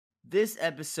This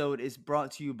episode is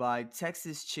brought to you by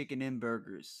Texas Chicken and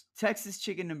Burgers. Texas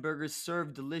Chicken and Burgers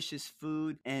serve delicious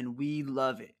food, and we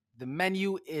love it. The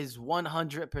menu is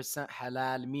 100%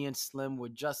 halal. Me and Slim were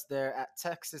just there at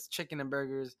Texas Chicken and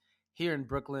Burgers here in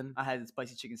Brooklyn. I had the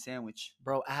spicy chicken sandwich.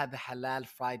 Bro, I had the halal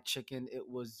fried chicken. It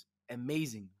was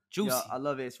amazing. Juicy. Yo, I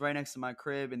love it. It's right next to my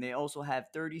crib, and they also have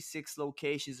 36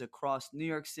 locations across New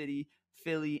York City,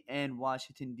 Philly, and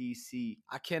Washington, D.C.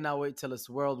 I cannot wait till it's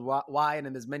worldwide,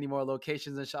 and there's many more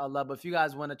locations, inshallah. But if you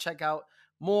guys want to check out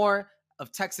more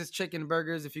of Texas Chicken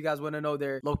Burgers, if you guys want to know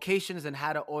their locations and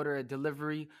how to order a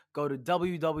delivery, go to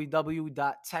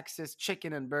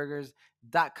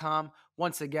www.texaschickenandburgers.com.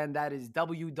 Once again, that is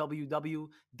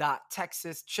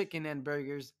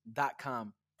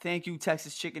www.texaschickenandburgers.com. Thank you,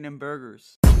 Texas Chicken and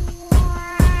Burgers.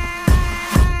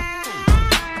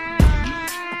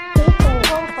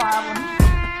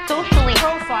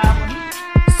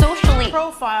 Socially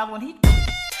profiled when he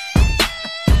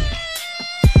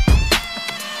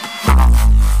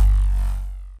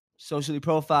Socially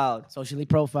Profiled,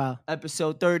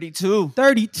 episode 32.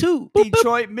 32.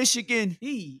 Detroit, Michigan.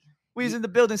 Hey. We's in the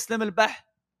building, Slim al-Bah,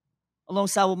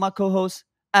 alongside with my co-host,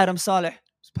 Adam Saleh.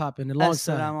 It's popping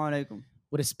alongside Assalamu alaikum.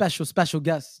 with a special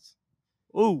guest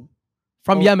Ooh,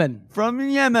 from Yemen. from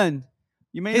Yemen.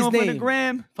 You may His know him from the name.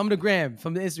 gram. From the gram,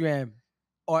 from the Instagram,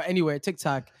 or anywhere,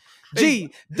 TikTok. G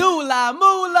Dula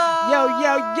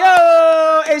Mula.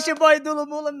 Yo, it's your boy Dula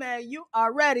Mula, man. You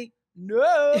are ready.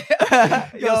 No.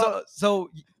 So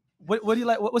what do you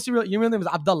like? What's your real name is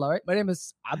Abdullah, right? My name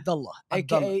is Abdullah,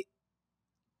 Abdullah. aka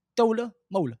Dula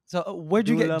Mula. So where'd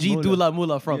you Dula get G Mula. Dula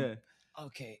Mula from? Yeah.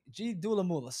 Okay, G Dula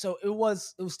Mula. So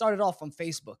it started off on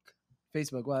Facebook.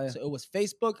 Facebook. Wow, yeah. So it was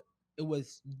Facebook. It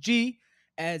was G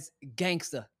as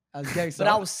gangster. I was gangster.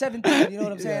 But I was 17. You know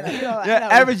what I'm saying? Yeah. You know, Yeah,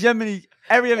 average Yemeni.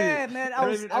 Yeah, man. I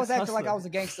was Every acting like hustler. I was a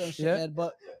gangster and shit, Yeah. man.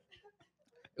 But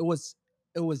it was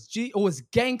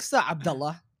gangster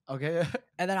Abdullah. Okay.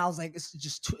 And then I was like, it's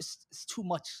just it's too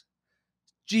much.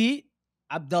 G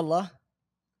Abdullah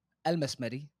Al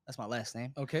Masmeri. That's my last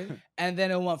name. Okay. And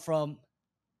then it went from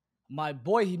my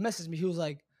boy, he messaged me. He was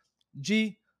like,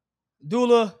 G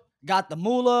Dula got the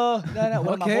moolah. One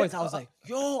of my Okay. boys. I was like,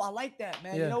 yo, I like that,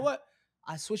 man. Yeah. You know what?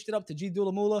 I switched it up to G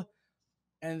Dula Moolah.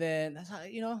 And then that's how,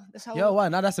 that's how. Yo, wow,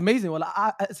 now that's amazing. Well,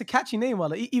 it's a catchy name.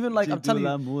 Well, even like I'm telling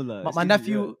you, my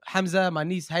nephew Hamza, my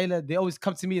niece Hayla, they always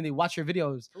come to me and they watch your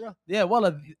videos. For real? Yeah,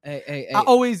 well, Hey.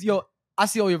 I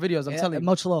see all your videos. I'm telling you,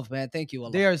 Much love, man. Thank you.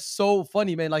 Allah. they are so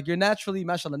funny, man. Like you're naturally,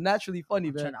 mashallah, naturally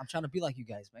funny, man. I'm trying to be like you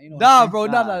guys, man. You know what Nah, I'm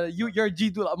bro, saying? nah. You're G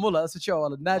Dula Mullah. That's what you're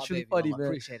all naturally baby, funny, Allah, man.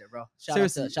 Appreciate it, bro.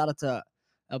 Seriously. Shout out to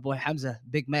boy Hamza,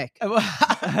 Big Mac.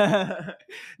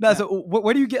 Nah, so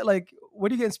where do you get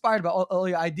inspired by all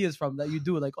your ideas from that you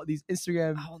do, like all these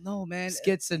Instagram I don't know, man.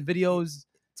 skits and videos?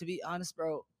 To be honest,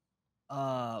 bro,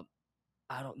 I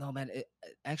don't know, man.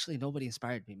 Actually, nobody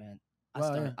inspired me, man.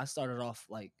 Wow, yeah. I started off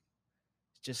like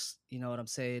just, you know what I'm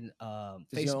saying? Just your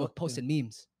own- Facebook posting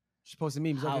memes. She's posting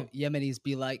memes. How Okay. Yemenis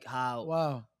be like, how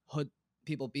Wow. hood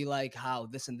people be like, how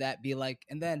this and that be like,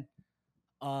 and then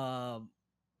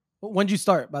When did you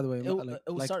start, by the way?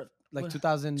 it was started like when-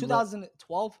 2000,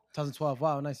 2012. 2012.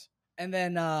 Wow, nice. And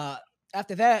then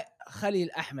after that, Khalil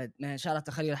Ahmed, man, shout out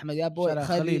to Khalil Ahmed, yeah, boy, Shout out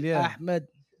Khalil Khalil, yeah. Ahmed.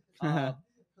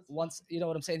 Once, you know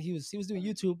what I'm saying? He was doing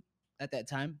YouTube at that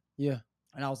time, Yeah.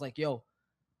 and I was like, yo,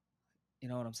 you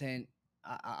know what I'm saying?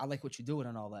 I like what you're doing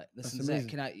and all that. This That's and that. amazing.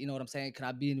 Can I, you know what I'm saying? Can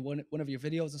I be in one of your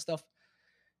videos and stuff?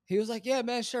 He was like, yeah,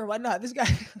 man, sure, why not? This guy,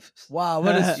 Wow,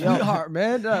 what a sweetheart,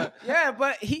 man. yeah,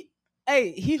 but he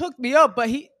hooked me up, but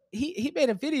he made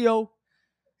a video,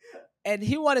 and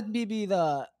he wanted me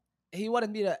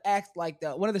to act like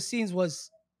one of the scenes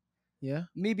was Yeah.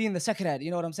 me being the second head.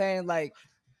 You know what I'm saying? Like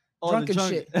All drunk the and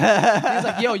drunk- shit. He's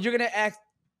like, yo, you're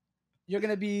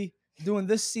gonna be doing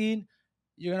this scene.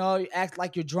 You're gonna act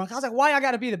like you're drunk. I was like, why I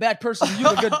gotta be the bad person? You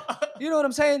the good. You know what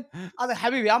I'm saying? I was like,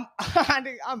 Habibi,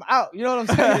 I'm out. You know what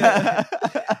I'm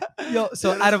saying? Yo,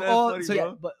 so Yeah, out of that's all, funny, so bro. yeah,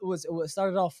 Yeah, but it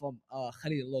started off from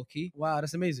Khalil low key, wow,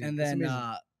 that's amazing. and That's then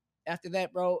amazing. after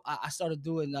that, bro, I started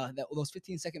doing those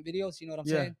 15-second videos. You know what I'm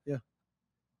yeah, saying? yeah.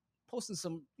 Posting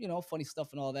some funny stuff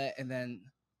and all that, and then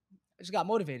I just got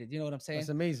motivated. You know what I'm saying? That's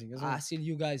amazing. That's I amazing. seen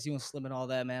you guys, you and Slim and all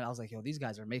that, man. I was like, yo, these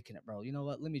guys are making it, bro. You know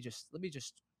what? Let me just,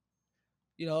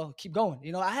 keep going.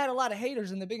 You know, I had a lot of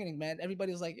haters in the beginning, man.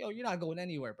 Everybody was like, yo, you're not going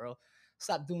anywhere, bro.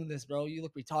 Stop doing this, bro. You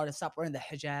look retarded. Stop wearing the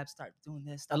hijab. Start doing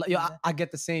this. Stop Yo, doing that. I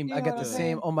get the same. You I know get what the I'm same.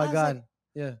 saying? Oh my I was god. like,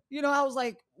 Yeah. You know, I was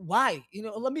like, why? You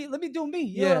know, let me do me.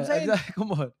 You know Yeah. what I'm saying? Exactly.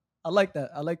 Come on. I like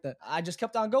that. I like that. I just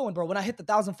kept on going, bro. When I hit the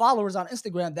 1,000 followers on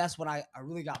Instagram, that's when I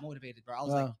really got motivated, bro. I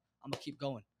was like, Wow. I'm gonna keep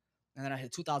going. And then I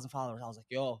hit 2,000 followers. I was like,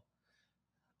 yo,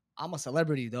 I'm a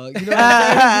celebrity, dog. You know what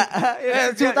I'm saying?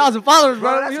 Yeah, 2,000 followers,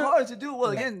 bro. That's You know- hard to do.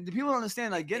 Well, Yeah. again, the people don't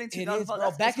understand. Like getting It 2,000 is, bro.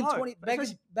 followers. Back in hard. 20,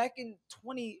 back in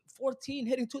 2014,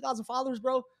 hitting 2,000 followers,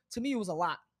 bro. To me, it was a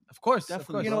lot. Of course,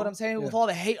 Definitely, You know bro. what I'm saying? Yeah. With all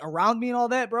the hate around me and all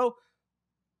that, bro,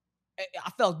 I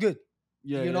felt good.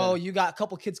 Yeah, You know, you got a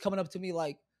couple kids coming up to me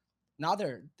like, now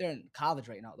they're in college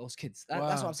right now. Those kids. That's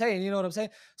what Wow. I'm saying. You know what I'm saying?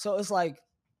 So it's like,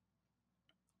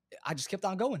 I just kept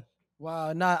on going.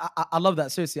 Wow, nah, I love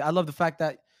that. Seriously, I love the fact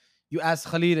that you asked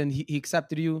Khalid and he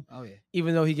accepted you, Oh yeah.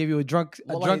 even though he gave you a drunk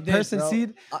Wallahi, he did, person bro.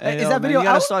 seed. Hey, Is yo, that man, video you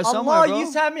gotta out? start somewhere, Allah bro.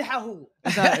 yusamihahu.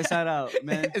 It's not out,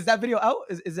 man. Is that video out?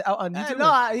 Is it out on YouTube?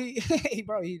 No,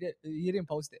 he didn't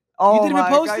post it. Oh didn't my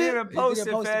post God, it? You didn't He post didn't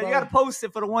it, post it, fam. You bro. gotta post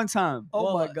it for the one time. Oh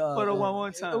my Well, God. For the man.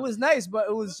 one time. It was nice, but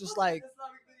it was just like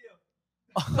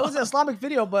it was an Islamic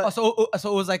video, but Oh,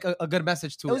 so it was like a good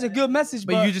message too. it was a good message.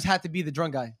 but you just had to be the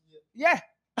drunk guy. yeah.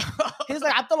 He was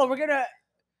like, Abdullah, we're gonna.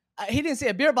 He didn't say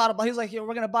a beer bottle, but he was like, yo,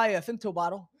 we're gonna buy a Finto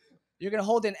bottle. You're gonna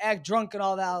hold and act drunk and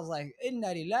all that. I was like, Inna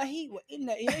lillahi wa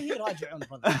inna ilayhi raji'un,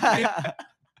 brother.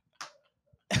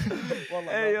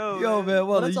 Wallah, Hey, bro. yo, man.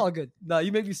 But it's all good. Nah,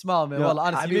 you make me smile, man. Yo, Wallah,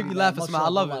 honestly, you make me laugh and smile. I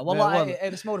love it. Well, man. it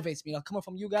just motivates me. You know, coming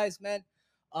from you guys, man.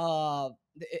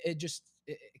 It just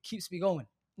keeps me going.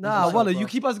 Nah, What's up, Wallah, bro? you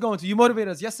keep us going too. You motivate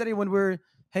us. Yesterday when we were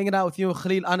hanging out with you and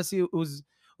Khalil, honestly, it was.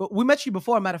 We met you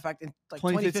before, matter of fact, in like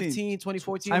 2015,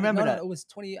 2014. I remember No, that. it was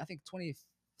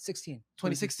 2016.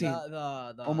 2016.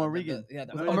 The Omar Regan.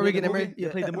 Omar Regan, They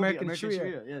played the movie, American American Sharia.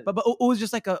 Sharia. Yeah. But it was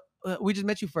just like we just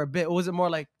met you for a bit. It wasn't more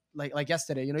like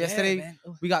yesterday. You know, yesterday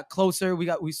we got closer.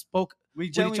 We spoke. We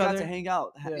each generally got other. to hang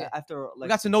out Yeah. after like We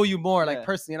got to know you more, like Yeah.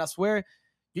 personally. And I swear,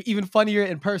 you're even funnier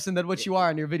in person than what you are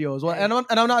in your videos. Well, Yeah.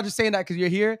 and I'm not just saying that because you're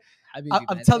here. Habibi,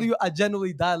 I'm man. telling you, I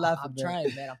genuinely died laughing. I'm man.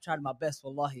 trying, man. I'm trying my best.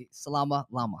 Wallahi. Salama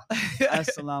lama.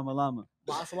 Assalamu alaikum.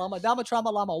 Ma salama dama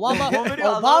trama lama wama. One video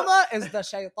I love- Obama is the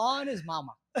shaitan is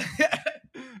mama.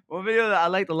 One video that I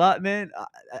liked a lot, man.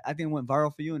 I think it went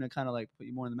viral for you, and it kind of like put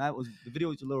you more in the map. Was the video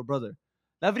with your little brother?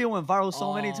 That video went viral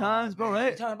so many Oh, times, bro. You're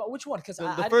Right? talking about which one? Because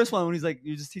The first one when he's like,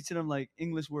 you're just teaching him like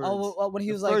English words. Oh, when he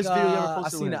The was like, first video you ever I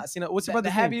posted seen with it. him. I seen it. What's your the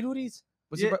brother's Happy name? Nudies?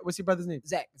 What's your brother's name?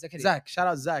 Zach. Zach. Shout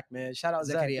out Zach, man. Shout out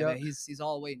Zach. Zakaria, yo. man. He's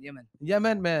all the way in Yemen.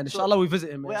 Yemen, man. So- Inshallah, we visit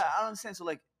him, man. Well, I don't understand. So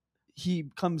like, he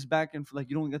comes back and like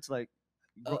you don't get to like.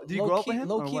 Did you grow up with him?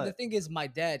 Low or key, what? the thing is, my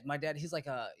dad, he's like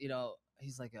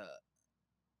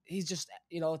he's just,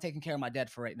 taking care of my dad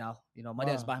for right now. You know, my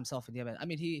dad's Wow. by himself in Yemen. I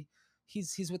mean,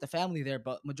 he's with the family there,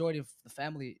 but majority of the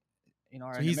family,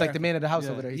 are So in he's like the America. man of the house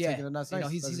Yeah. over there. He's Yeah, taking a nice. you know,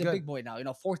 That's he's a good. big boy now. You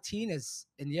know, 14 is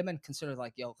in Yemen considered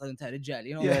like, yo, you know what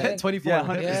I'm Yeah, saying? 24. Yeah, Yeah,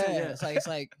 100%. Yeah, it's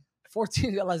like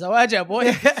 14 يلا زواج boy.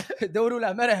 دوروا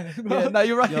له مرة. no,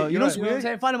 you're right. Yo, you you're know right. what's You know what I'm weird?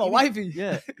 saying? Find him a Even- wifey.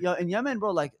 Yeah, yo, in Yemen,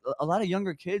 bro, like a lot of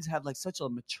younger kids have like such a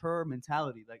mature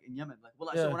mentality. Like in Yemen, like,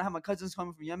 so Yeah. when I have my cousins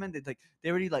coming from Yemen, they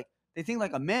already like they think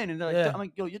like a man, and they're like, Yeah. I'm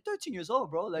like, yo, you're 13 years old,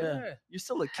 bro. Like, Yeah. you're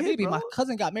still a kid, Habibi, bro. my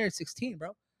cousin got married 16, bro.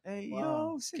 Hey, Wow.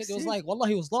 yo, Kid 16. was like, wallah,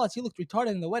 he was lost. He looked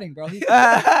retarded in the wedding, bro. He,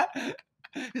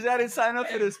 He said, I didn't sign up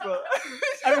for this, bro.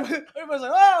 everybody's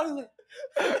like, oh, he's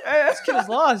like, Hey, this kid is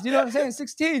lost. You know what I'm saying?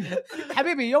 16.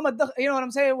 Habibi, you know what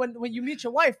I'm saying? When you meet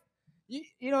your wife, you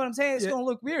know what I'm saying? It's Yeah. gonna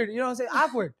look weird. You know what I'm saying?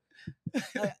 Awkward.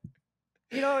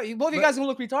 Both of you guys gonna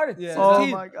look retarded. Yeah. Oh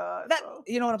 16. my god. That, bro.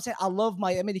 you know what I'm saying? I love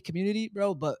my Yemeni community,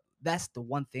 bro, but that's the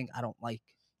one thing I don't like.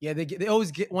 Yeah, they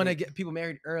always want to get people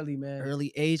married early, man.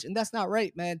 Early age, and that's not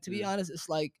right, man. To be Yeah. honest, it's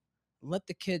like let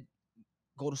the kid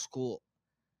go to school,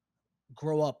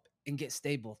 grow up, and get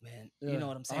stable, man. Yeah, You know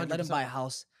what I'm saying? Let him 100%. buy a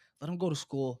house, let him go to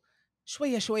school.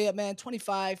 Shwaya, man.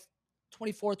 25,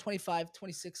 24, 25,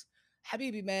 26.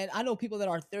 Habibi, man. I know people that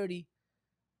are 30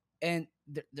 and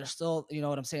they're still, you know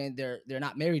what I'm saying? They're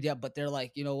not married yet, but they're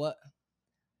like, you know what?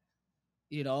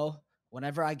 You know,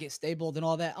 whenever I get stable and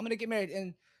all that, I'm gonna get married.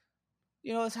 And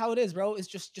you know, that's how it is, bro. It's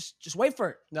just wait for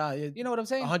it. Nah, You know what I'm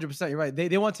saying? 100%. You're right.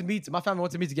 They wanted me to. My family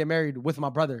wanted me to get married with my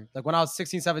brother. Like when I was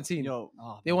 16, 17. Yo,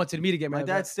 Oh, They wanted me to get my married.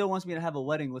 dad still wants me to have a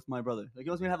wedding with my brother. Like he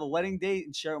wants me to have a wedding date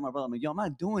and share it with my brother. I'm like, yo, I'm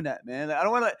not doing that, man. Like I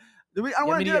don't want to. I don't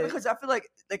want to do that because I feel like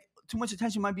too much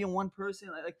attention might be on one person.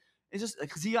 Like it's just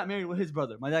because he got married with his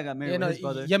brother. My dad got married Yeah, no, with his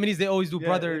brother. Yemenis, they always do Yeah,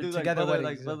 brother they do, like, together brother,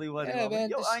 weddings. like brotherly wedding. Yeah, I'm like, man,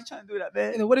 yo, just- I ain't trying to do that,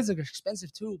 man. and the weddings are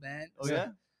expensive too, man. Oh So,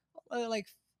 yeah. like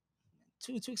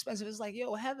too expensive. It's like,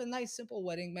 yo, have a nice simple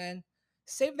wedding, man.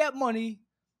 Save that money,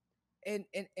 and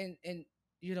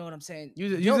you know what I'm saying.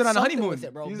 Use it Build on a something honeymoon. with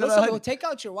it, bro. Use it Build on a something. honey- Take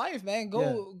out your wife, man.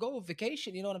 Go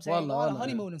vacation. You know what I'm saying? Wallah, Go on a wallah,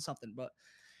 honeymoon and something. But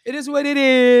it is what it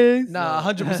is. Nah,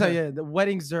 100%. Yeah, the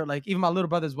weddings are like even my little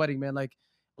brother's wedding, man. Like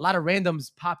a lot of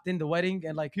randoms popped in the wedding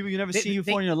and like People you never They- seen you they-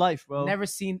 before in your life, bro. never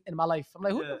seen in my life. I'm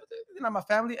like, who? Yeah. They're not my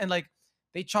family, and like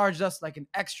they charged us like an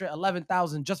extra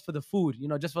 11,000 just for the food. You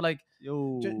know, just for like,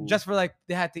 just for like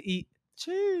they had to eat.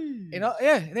 You know,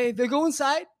 yeah. They go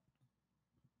inside.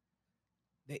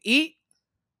 They eat.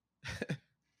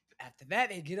 After that,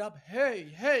 they get up.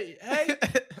 Hey,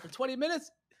 for 20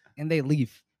 minutes, and they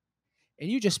leave. And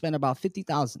you just spend about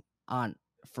 50,000 on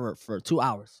for 2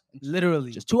 hours.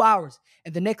 Literally, just 2 hours.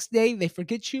 And the next day, they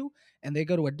forget you and they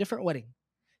go to a different wedding.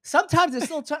 Sometimes they're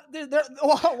still they'll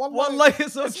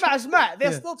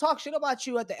still talk shit about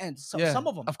you at the end. So some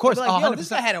of them, of course, like, yo, this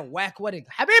guy had a whack wedding.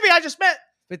 Habibi, I just spent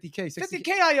 50K,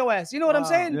 50K on your ass. You know what I'm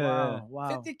saying? Wow.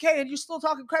 50K, and you still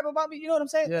talking crap about me. You know what I'm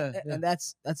saying? Yeah. And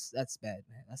that's bad,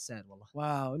 man. That's sad. Wallah.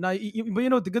 Wow. Now, but you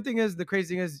know, the good thing is, the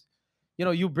crazy thing is, you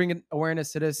know, you bring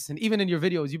awareness to this, and even in your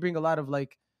videos, you bring a lot of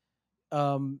like,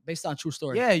 based on true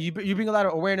story. Yeah, you bring a lot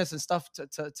of awareness and stuff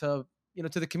to you know,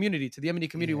 to the community, to the Yemeni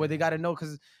community, where they got to know,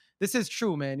 because this is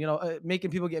true, man. You know, making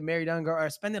people get married younger or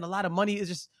spending a lot of money is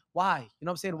just why. You know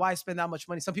what I'm saying? Why spend that much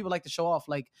money? Some people like to show off.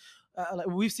 Like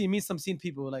we've seen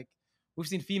people, like we've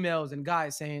seen females and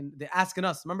guys saying, they're asking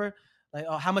us, remember, like,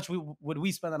 oh, how much would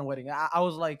we spend on a wedding? I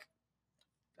was like,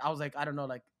 I don't know,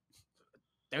 like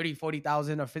 30,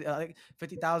 40,000 or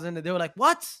 50,000. And they were like,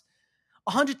 what?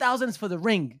 100,000 is for the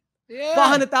ring. Yeah.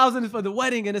 400,000 is for the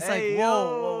wedding. And it's like,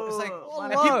 whoa. It's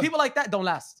like, people like that don't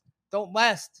last. Don't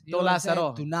last. Don't last at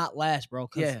all. Do not last, bro.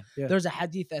 Yeah. There's a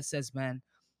hadith that says, man,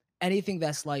 anything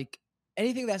that's like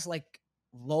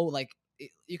low, like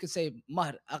you could say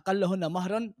mahr, aqallahunna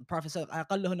mahran. The Prophet said,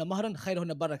 aqallahunna mahran,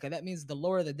 khayruhunna baraka. That means the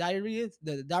lower the dowry is,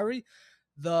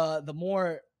 the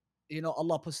more, you know,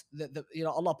 Allah puts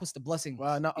Allah puts the blessing.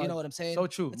 Wow, no, you know what I'm saying? So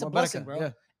true. It's a blessing, bro.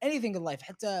 Yeah. Anything in life,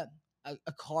 hatta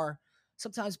a car.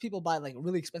 Sometimes people buy like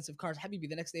really expensive cars. Habibi,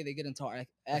 the next day they get into an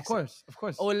accident. Of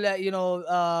course. Or, you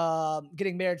know,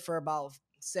 getting married for about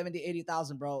 70,000,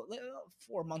 80,000, bro.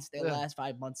 4 months they last,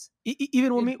 5 months.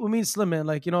 Even when me Slim, man,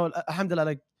 like, you know, alhamdulillah,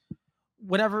 like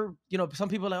whenever, you know, some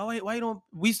people are like, oh, wait, why you don't?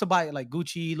 We used to buy like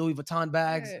Gucci, Louis Vuitton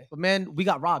bags, but man, we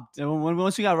got robbed. Yeah,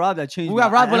 once we got robbed, that changed. We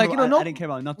got robbed, but like, you know, I didn't care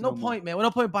about nothing. No point, man.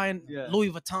 No point buying Louis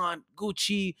Vuitton,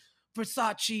 Gucci,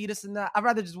 Versace, this and that. I'd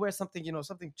rather just wear something, you know,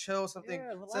 something chill, something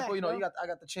simple. You know, I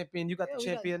got the champion, you got the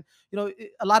champion. You know,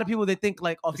 a lot of people, they think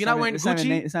like, oh, if you're not wearing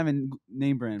Gucci, it's not even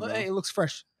name brand, but bro. Hey, it looks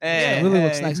fresh. It really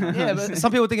looks nice. Yeah, but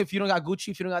some people think if you don't got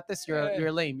Gucci, if you don't got this,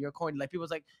 you're lame, you're corny. Like people's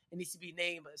like, it needs to be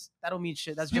name, but that don't mean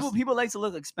shit. That's people like to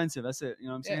look expensive. That's it. You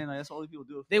know what I'm saying? Like that's all people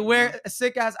do. They wear a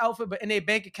sick ass outfit, but in their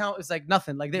bank account it's like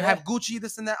nothing. Like they have Gucci,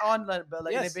 this and that on, but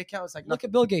like in their bank account it's like nothing. Look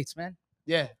at Bill Gates, man.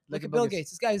 Yeah, look at Bill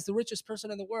Gates. This guy is the richest person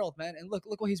in the world, man. And look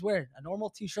what he's wearing. A normal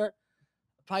t-shirt,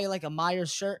 probably like a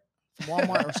Myers shirt from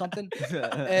Walmart or something.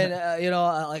 And, you know,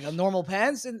 like a normal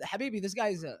pants. And Habibi, this guy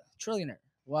is a trillionaire.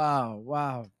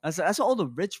 Wow. That's all the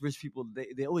rich people,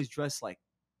 they always dress like,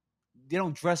 they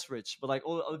don't dress rich, but like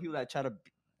all the other people that try to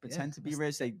pretend to be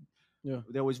rich, they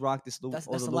always rock this. That's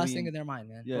the last thing in their mind,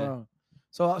 man. Yeah.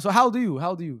 Wow. So how old are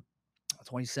you?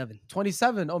 27.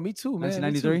 27. Oh, me too, man.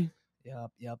 1993.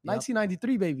 Yep.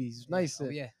 1993 babies. Nice. Oh,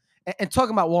 yeah. And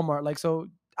talking about Walmart, like, so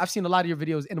I've seen a lot of your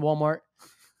videos in Walmart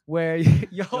where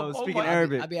speaking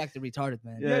Arabic. I be acting retarded,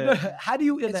 man. Yeah. How do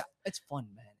you? It's fun,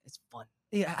 man. It's fun.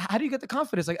 Yeah. How do you get the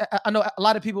confidence? Like, I know a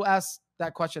lot of people ask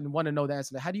that question and want to know the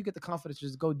answer. Like, how do you get the confidence to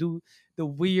just go do the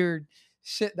weird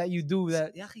shit that you do?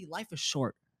 That life is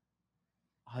short.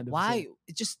 100%. Why?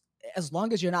 It just, as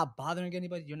long as you're not bothering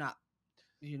anybody, you're not,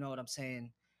 you know what I'm saying,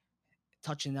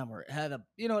 touching them or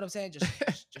you know what I'm saying?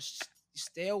 Just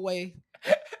stay away.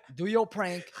 Do your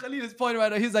prank. Khalid is pointing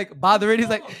right now. He's like bothering. He's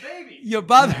like, you're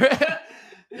bothering.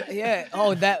 Yeah.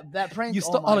 Oh, that prank. You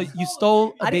stole. You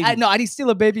stole a baby. I didn't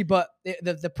steal a baby, but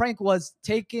the prank was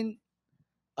taking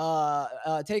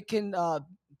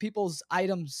people's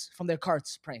items from their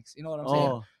carts. Pranks. You know what I'm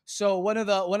saying? So one of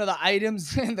the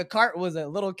items in the cart was a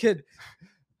little kid.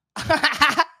 And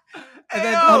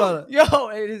then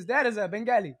and his dad is a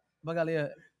Bengali.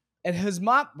 And his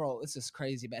mom, bro, this is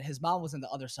crazy, man. His mom was on the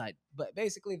other side. But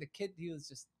basically, the kid, he was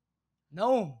just,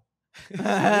 no.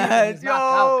 I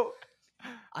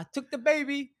took the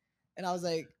baby, and I was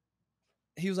like,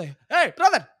 he was like, hey,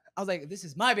 brother. I was like, this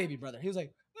is my baby, brother. He was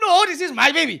like, no, this is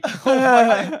my baby.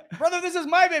 Brother, this is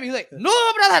my baby. He's like, no,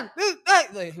 brother.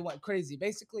 Like, he went crazy.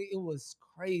 Basically, it was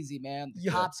crazy, man.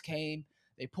 The cops came.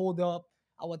 They pulled up.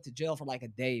 I went to jail for like a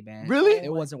day, man. Really?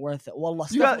 It wasn't worth it. Wallah,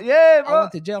 bro. I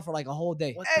went to jail for like a whole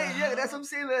day. That's what I'm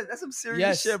saying. That's some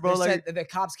serious shit, bro. Like the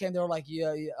cops came, they were like,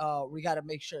 we got to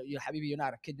make sure, Habibi, you're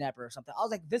not a kidnapper or something. I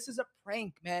was like, this is a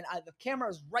prank, man. The camera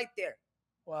is right there.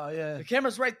 Wow, yeah. The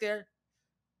camera's right there.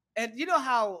 And you know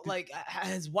how, like,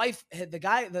 his wife, the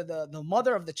guy, the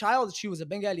mother of the child, she was a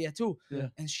Bengali too. Yeah.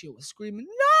 And she was screaming,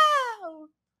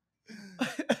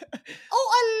 Oh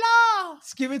Allah!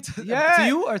 Screaming to Yeah,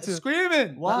 you or to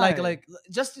screaming. Why? like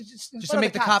Just to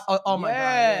make the cop. Oh my god!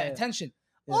 Yeah, Yeah. attention.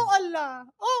 Yeah. Oh Allah!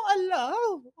 Oh Allah!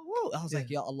 Oh. I was like,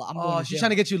 ya Allah, I'm going Oh, to she's jail. trying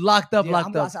to get you locked up, Yeah,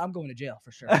 locked I up. said, I'm going to jail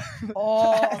for sure.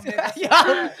 Oh, man, that's yo,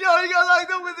 so you got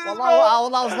locked up with this, Wallah,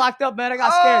 I was locked up, man. I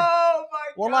got scared. Oh my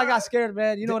Wallah, god. I got scared,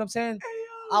 man. You know what I'm saying?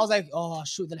 I was like, oh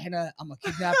shoot, I'm a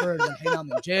kidnapper.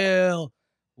 I'm in jail.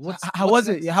 How was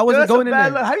it? next? Yeah, how was it going in there?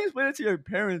 Look. How do you explain it to your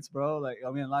parents, bro? Like,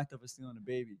 I'm being locked up for stealing a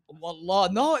baby. Wallah,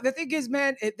 no. The thing is,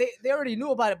 man, they already knew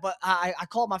about it, but I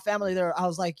called my family there. I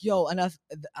was like, yo, and I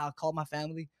called my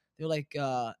family. They were like,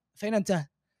 "Fain anta?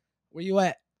 Where you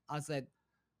at?" I said,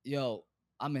 "Yo,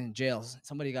 I'm in jail.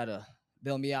 Somebody gotta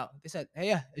bail me out." They said, "Hey,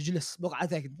 yeah, اجلس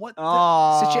بقعتك." What?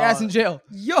 Sit your ass in jail.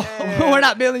 Yo, We're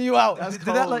not bailing you out. That's did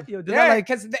that cold. like yo? Did Yeah, that like?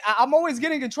 because I'm always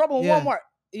getting in trouble in Yeah. Walmart.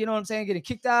 You know what I'm saying? Getting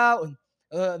kicked out and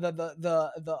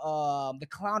the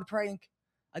clown prank.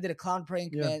 I did a clown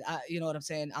prank, Yeah. man. You know what I'm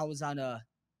saying? I was on a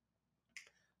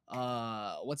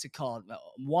what's it called?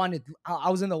 Wanted. I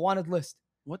was in the wanted list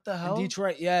What the in hell?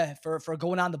 Detroit. Yeah, for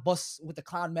going on the bus with the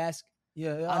clown mask.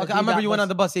 Yeah, On yeah. the Okay, I remember D-Dot you went bus. on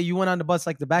the bus. Yeah, you went on the bus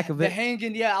like the back of The it.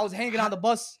 hanging. Yeah, I was hanging on the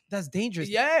bus. That's dangerous.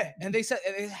 Yeah, and they said,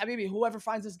 "Habibi, whoever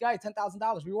finds this guy,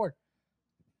 $10,000 reward."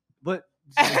 But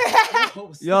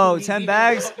yo, 10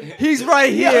 bags. He's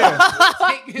right here.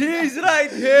 He's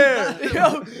right here.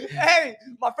 Yo, hey,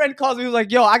 my friend calls me. He was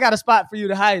like, "Yo, I got a spot for you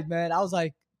to hide, man." I was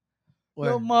like, "Yo,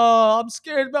 Where? ma, I'm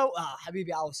scared about."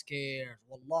 Habibi, I was scared.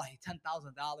 Wallahi,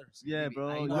 $10,000. Yeah, Habibi.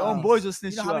 bro. You Your know own how boys many- will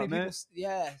snitch you know you how out, many man. people?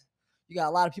 Yeah, you got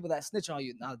a lot of people that snitch on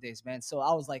you nowadays, man. So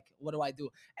I was like, "What do I do?"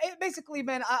 Hey, basically,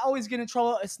 man, I always get in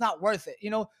trouble. It's not worth it, you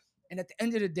know. And at the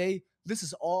end of the day, this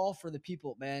is all for the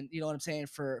people, man. You know what I'm saying?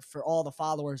 For all the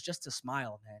followers, just to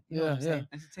smile, man. You know what I'm Yeah, saying?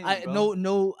 Entertainment,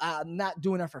 bro. I'm not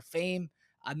doing it for fame.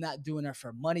 I'm not doing it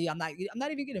for money. I'm not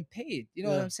even getting paid. You know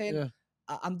what Yeah, I'm saying? yeah.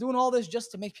 I'm doing all this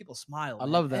just to make people smile. I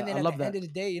man. love that. And then I at love the that. end of the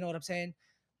day, you know what I'm saying?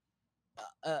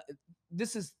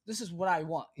 This is what I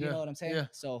want. You Yeah, know what I'm saying? yeah.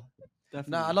 So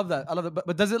Definitely. Nah, I love that. I love it.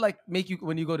 But does it like make you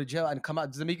when you go to jail and come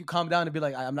out? Does it make you calm down and be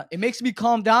like, I'm not? it makes me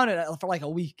calm down for like a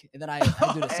week, and then I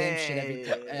do the same shit every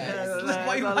time. Hey, Yeah, that's yeah,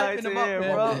 why you what I like hyping to him up, hear,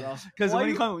 man. bro. bro. Because Why when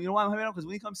you- he come, you know why I'm hyping up? Because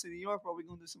when he comes to New York, bro, we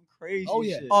gonna do some crazy Oh,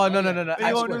 yeah. shit. Oh Oh, no, no, yeah. no, no. We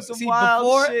gonna Actually, do some see,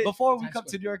 wild shit. before we Times come to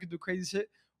Square. New York and do crazy shit,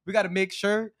 we gotta make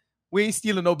sure we ain't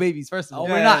stealing no babies. First of Oh, all,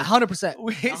 we're Yeah. not 100%.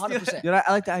 we ain't 100%. stealing. Yo, I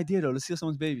like the idea though. Let's steal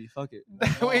someone's baby. Fuck it.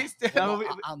 we ain't stealing.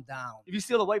 Yeah, I'm down. If you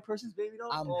steal a white person's baby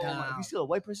though, I'm oh my, if down. you steal a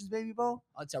white person's baby, bro,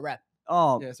 Oh, it's a wrap.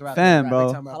 oh, Yeah, it's a wrap. fam, Big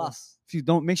bro. time wrap, bro. خلاص. If you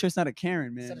don't make sure it's not a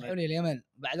Karen, man. Like, سامحوني اليمن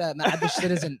بعدها ما عاد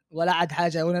اشترزن ولا عاد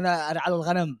حاجه وانا ارعى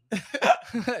الغنم.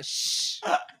 Shh.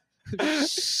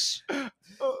 Shh.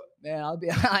 Man,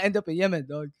 I end up in Yemen,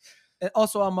 dog. And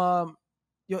also,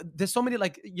 yo, there's so many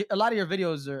like a lot of your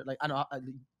videos are like I know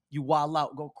you wild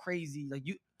out, go crazy. Like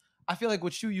you, I feel like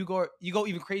with you go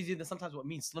even crazier than sometimes what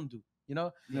me and Slim do. You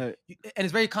know, yeah. and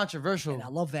it's very controversial. And I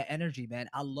love that energy, man.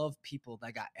 I love people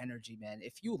that got energy, man.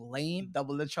 If you lame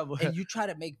Double the trouble. and you try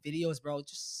to make videos, bro,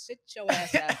 just sit your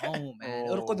ass at home, man.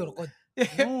 ارقد ارقد.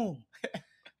 Boom.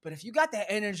 But if you got that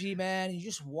energy, man, you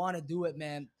just want to do it,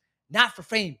 man. Not for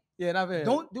fame. Yeah, not very.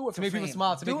 Don't do it To for make people fame.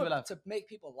 smile, to Do make people it laugh. To make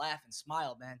people laugh and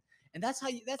smile, man. And that's how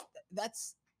you.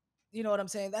 That's. You know what I'm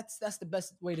saying? That's the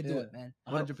best way to do Yeah. it, man.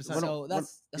 100%. So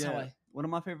that's how I. One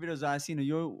of my favorite videos I seen of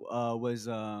you was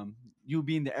you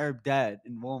being the Arab dad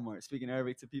in Walmart, speaking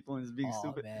Arabic to people and just being Oh,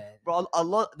 stupid. man. Bro, I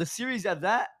love the series of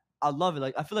that. I love it.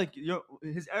 Like I feel like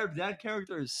his Arab dad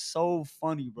character is so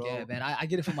funny, bro. Yeah, man. I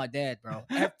get it from my dad, bro.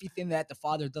 Everything that the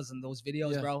father does in those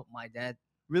videos, Yeah. bro, my dad.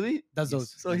 Really? Does Yes. those?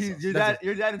 So That's he's awesome. your That's dad.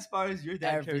 Your dad inspires your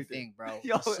dad Everything, bro.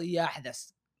 Yo. The siyah, the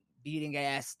beating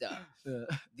ass, the Yeah.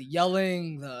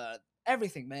 yelling, the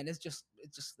everything, man. It's just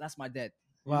that's my dad.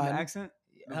 Wow. The Wow. accent,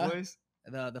 the Huh? voice,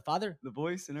 The father, the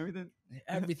voice, and everything.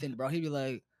 everything, bro. He'd be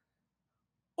like,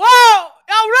 "Wow,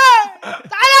 يا ولاد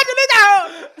تعالوا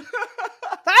ندعوا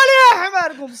تعالوا يا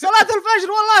حماركم صلاة الفجر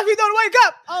والله في دول wake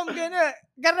up I'm gonna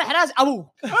قرح راس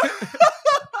أبوه."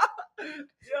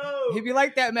 Yo. He'd be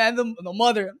like that, man. The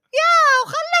mother. يا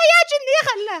خله يا جني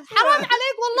خله حرام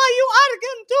عليك والله you are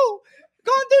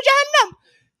going to جهنم.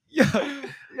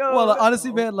 Yo. Well,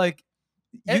 honestly, man, like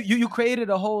you created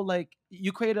a whole like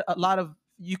you created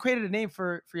a name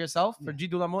for yourself for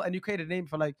Jidul Amol, and you created a name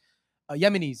for like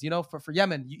Yemenis, you know, for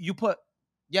Yemen. You put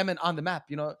Yemen on the map,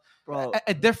 you know, bro.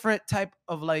 a different type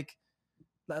of like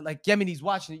Yemenis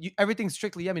watching it. Everything's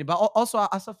strictly Yemeni, but also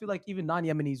I still feel like even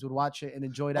non-Yemenis would watch it and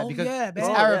enjoy that Oh, because yeah, it's man.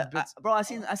 Bro, Arab. yeah, it's- bro, I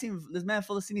seen this man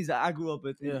Philistines that I grew up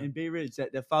with Yeah. in Bay Ridge that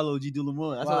follow G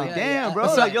Dulamul. I was Wow. like, Yeah, damn, yeah. bro.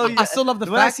 I- Like, yo, I still love the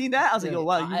when I fact. seen that, I was like, Yeah. yo,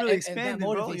 wow, you really And that expanded,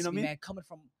 bro. You motivates know what I me, mean? man. Coming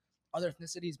from other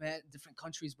ethnicities, man, different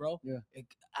countries, bro. Yeah.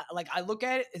 I look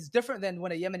at it, it's different than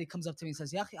when a Yemeni comes up to me and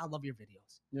says, "Yeah, I love your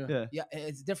videos." Yeah. Yeah,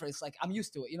 it's different. It's like I'm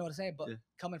used to it. You know what I'm saying? But Yeah.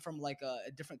 coming from like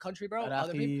a different country, bro,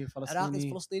 other Iraqi, people, Iraqis,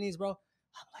 Palestinian. Palestinians, bro.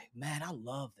 I'm like, man, I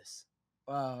love this.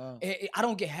 Wow. I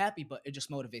don't get happy, but it just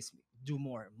motivates me to do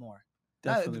more and more.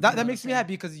 Definitely, That bro. makes me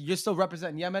happy because you're still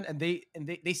representing Yemen and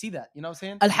they see that. You know what I'm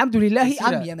saying? Alhamdulillah, see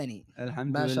I'm that. Yemeni.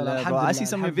 Alhamdulillah, bro. I see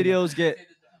some of your Alhamdulillah. videos get.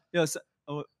 Yo, so,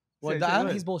 What say that?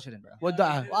 what? He's bullshitting, bro.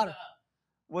 والدعاء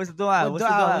What's the dua? What's the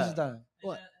dua? الدعاء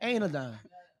What? أين الدعاء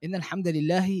إن الحمد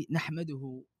لله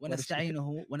نحمده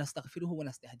ونستعينه ونستغفره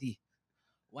ونستهديه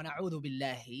ونعوذ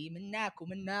بالله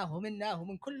منا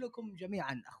ومن كلكم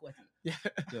جميعا أخوتي.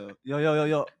 Yo.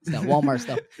 It's that Walmart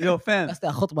stuff. Yo, fam. That's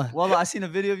that khutbah. Wallah, I seen a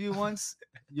video of you once.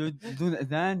 You're doing the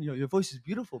adhan. Your voice is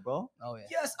beautiful, bro. Oh yeah.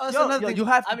 Yes, Yo, another thing. you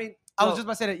have. I mean, I was just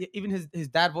about to say that even his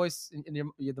dad voice and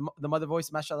the mother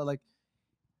voice, mashallah, like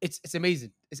it's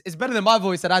amazing. It's better than my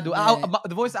voice that I do. Yeah.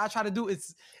 The voice that I try to do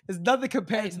is nothing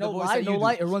compared Hey, to no the voice lie, that you no do.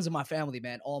 lie. It runs in my family,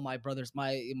 man. All my brothers,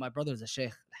 my brother's a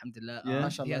sheikh. Alhamdulillah. Yeah. He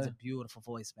Mashallah. has a beautiful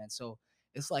voice, man. So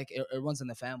it's like it runs in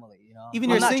the family, you know. Even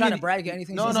I'm you're not trying singing- to brag or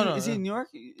anything. No, It's no, just- no. Is he in New York?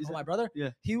 Is Oh, it- my brother.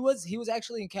 Yeah. He was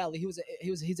actually in Cali.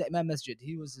 He's at Imam Masjid.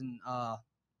 He was in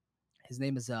his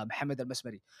name is Mohammed Al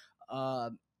Masmari.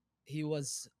 He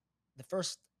was the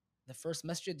first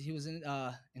masjid he was in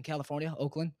California,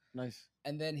 Oakland, Nice.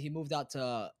 and then he moved out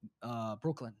to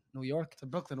Brooklyn, New York. To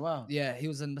Brooklyn, wow. Yeah, he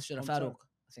was in Masjid Al Hometown. Farouk,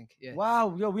 I think. Yeah.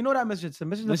 Wow, yo, we know that masjid. So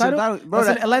masjid Listen, al-Farouk, bro,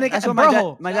 that's in Atlantic that's and what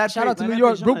Borough. my dad Shout prayed- out to my New dad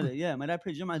York, prayed Brooklyn. Jummah there. Yeah, my dad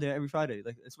prayed Jummah there every Friday.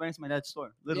 Like it's right next to my dad's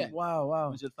store. Literally. Yeah. Wow.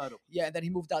 Masjid Farouk. Yeah, and then he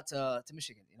moved out to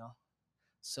Michigan, you know.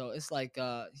 So it's like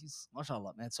he's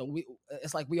mashallah, man. So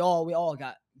it's like we all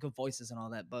got good voices and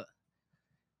all that, but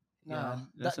you Nah, know,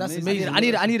 that's that's amazing.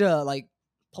 amazing. I need to like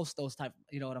post those type,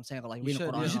 you know what I'm saying? Like You reading should,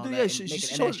 Quran yeah. and You all should do- that, yeah, and you make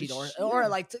should an show- anashid or yeah.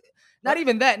 like not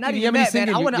even that, not You're even Yemeni that, man.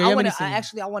 singer, I you're wanna Yemeni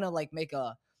singer. I wanna like make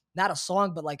a not a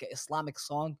song, but like an Islamic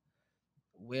song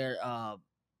where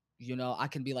you know I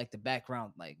can be like the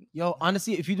background, like Yo,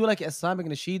 honestly, if you do like Islamic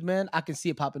nasheed, man, I can see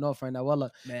it popping off right now.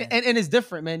 Wallah. man. And it's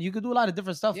different, man. You could do a lot of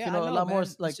different stuff. Yeah, you know, I a lot more man.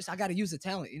 It's like just I gotta use the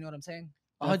talent, you know what I'm saying?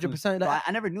 100%. Bro, Like,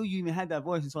 I never knew you even had that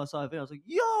voice until I saw the video. I was like,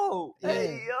 yo,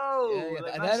 hey, yo. Yeah,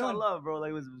 Like, that one- mashallah, bro.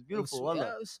 Like, it was beautiful. It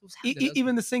Wallah. was alhamdulillah.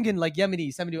 even the singing, like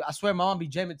Yemeni, I swear my mom be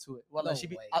jamming to it. Wallah, No she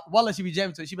be, way. Wallah, she be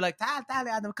jamming to it. She be like, Tal,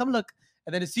 Adam, come look.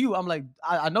 And then it's you. I'm like,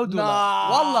 I know, Dula.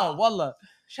 Nah. Wallah.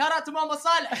 Shout out to Mama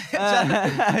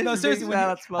Saleh. No, seriously, when Shout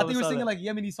you- out to I think you were Mama singing Saleh. like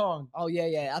Yemeni song. Oh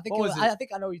yeah. I think What it was was, it? I think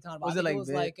I know what you're talking about. Was I it think like it was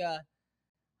that? like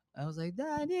I was like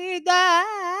Dani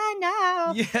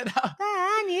Dano. Yeah.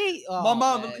 Dani. Oh, My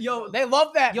mom, man. yo, they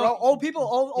love that, yo, bro. Old people,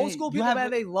 old yeah, school you people, have man, a-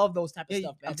 they love those type of Yeah,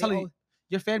 stuff, man. I'm They telling all- you,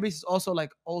 your fan base is also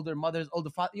like older mothers, older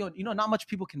fathers. Not much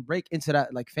people can break into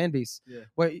that like fan base. Yeah.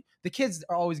 Where the kids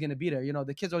are always gonna be there. You know,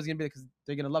 the kids are always gonna be there because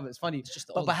they're gonna love it. It's funny. it's just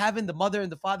the But older- having the mother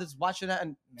and the fathers watching that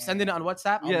and sending it on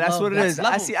WhatsApp, Yeah, I that's love what it that is. I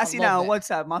level. see I that love on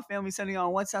WhatsApp. My family sending it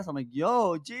on WhatsApp. I'm like,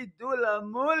 yo, G Dula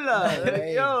Mula.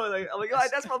 Hey. Yo, like, I'm like, yo,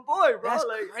 that's my boy, bro. That's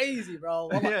Like, crazy, bro.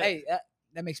 Wallah, Yeah. Hey,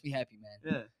 that makes me happy,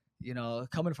 man. yeah. You know,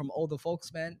 coming from older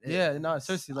folks, man. yeah, no,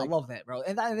 seriously, I like, love that, bro.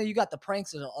 And then you got the pranks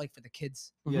that are like for the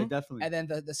kids. Yeah, Mhm. definitely. And then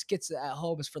the skits at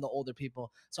home is for the older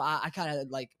people. So I kind of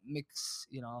like mix,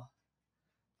 you know,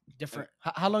 different.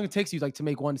 how long it takes you like to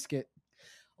make one skit?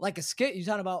 Like a skit, you're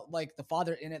talking about like the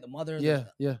father in it, the mother.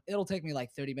 Yeah. It'll take me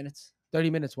like 30 minutes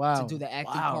 30 minutes. Wow. to do the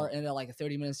acting Wow. part, and then like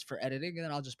 30 minutes for editing, and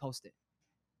then I'll just post it.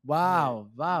 Wow.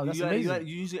 You That's got- amazing.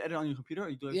 You usually edit on your computer or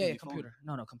you do it Yeah, on yeah, your phone? computer.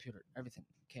 No, computer. Everything,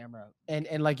 camera. And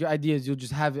like your ideas, you'll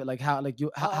just have it like how like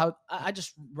you how I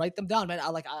just write them down, man.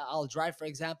 I'll drive, for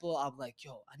example. I'm like,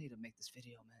 yo, I need to make this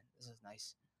video, man. This is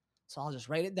nice. So I'll just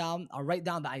write it down. I'll write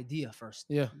down the idea first.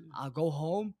 yeah. I'll go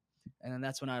home, and then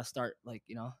that's when I'll start, like,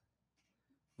 you know,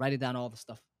 writing down all the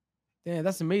stuff. Yeah,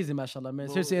 that's amazing, mashallah, man.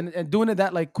 Well- Seriously, and doing it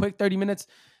that like quick 30 minutes,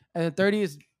 and then 30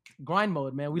 is grind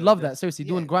mode, man. We Yeah, love yeah. that. Seriously,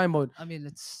 doing Yeah. grind mode. I mean,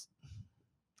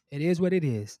 it is what it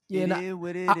is. Yeah, It and is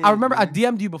what it I is, remember I man.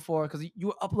 DM'd you before because you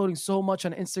were uploading so much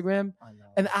on Instagram, I know.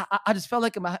 and I just felt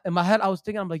like in my head I was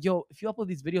thinking, I'm like, yo, if you upload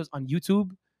these videos on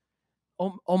YouTube,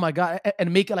 oh my god,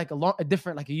 and make it like a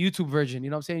different like a YouTube version.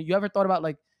 You know what I'm saying? You ever thought about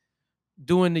like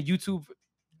doing the YouTube?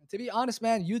 To be honest,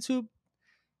 man, YouTube,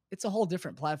 it's a whole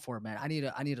different platform, man. I need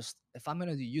to. If I'm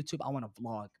gonna do YouTube, I want to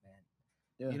vlog, man.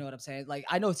 Yeah. You know what I'm saying? Like,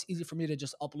 I know it's easy for me to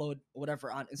just upload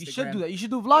whatever on Instagram. You should do that. You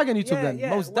should do vlog on YouTube Yeah, then. yeah,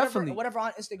 Most whatever, definitely. Whatever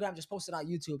on Instagram, just post it on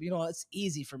YouTube. You know, it's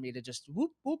easy for me to just whoop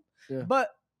whoop. Yeah. But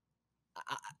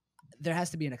there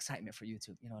has to be an excitement for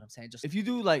YouTube. You know what I'm saying? Just If you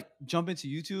do like jump into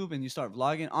YouTube and you start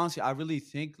vlogging, honestly, I really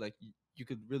think like you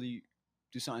could really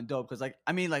do something dope. Cause like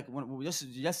I mean, like when just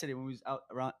yesterday when we was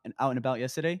out and about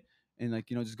yesterday, and like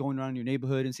just going around your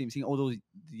neighborhood and seeing all those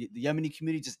the Yemeni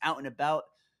community just out and about.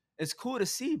 It's cool to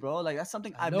see, bro. Like that's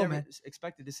something I've never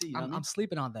expected to see. You know what I mean? I'm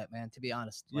sleeping on that, man. To be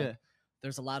honest, like, Yeah.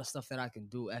 there's a lot of stuff that I can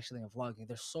do actually in vlogging.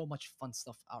 There's so much fun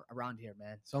stuff out around here,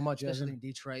 man. So much, Especially in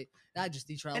Detroit. Not just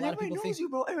Detroit. And a lot of everybody people knows think you,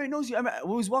 bro. Everybody knows you. I mean,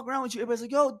 when we was walking around with you, everybody's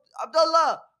like, "Yo,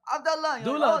 Abdullah."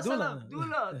 You're like, Dula.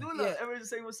 Dula. Yeah. Everybody's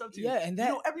saying what's up to you. Yeah, and that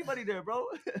you know everybody there, bro.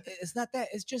 it's not that.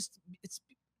 It's just it's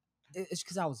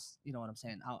because I was, you know what I'm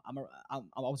saying. I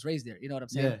was raised there. You know what I'm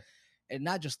saying. Yeah. And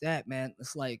not just that, man.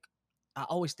 It's like I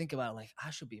always think about it, like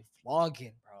I should be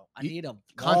vlogging, bro. I need a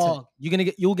content.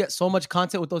 vlog. You'll get so much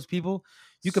content with those people.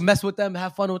 You can mess with them,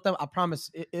 have fun with them. I promise.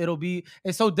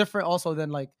 It's so different also than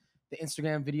like the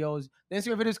Instagram videos. The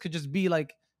Instagram videos could just be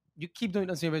like, you keep doing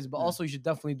Instagram videos, but also you should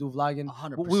definitely do vlogging.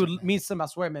 100%. We would meet some, I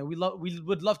swear, man. We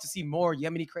would love to see more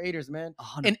Yemeni creators, man.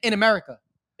 100%. In America.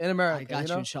 In America. I got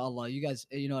you, inshallah. You guys,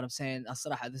 you know what I'm saying? I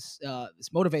said I had this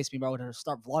motivates me, bro, to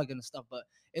start vlogging and stuff, but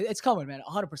it's coming, man.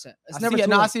 100%. It's never too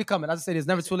late. I see it coming. As I said, it's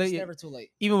never too late. It's never too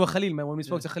late. Even with Khalil, man, when we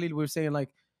spoke to Khalil, we were saying like,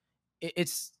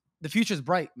 it's the future's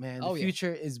bright, man. The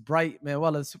future is bright, man.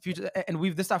 Well, it's future, and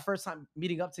this is our first time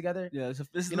meeting up together. Yeah, this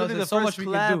is literally the first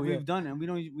collab we've done, and we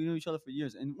know each other for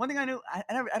years. And one thing I knew, I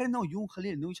didn't know you and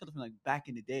Khalil knew each other from like back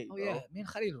in the day. Oh bro. yeah, me and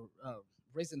Khalil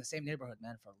raised in the same neighborhood,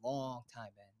 man, for a long time,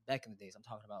 man. Back in the days, I'm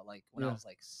talking about like when I was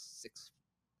like 6,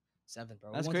 7,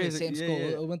 bro. That's we went crazy. to the same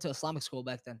school. We went to Islamic school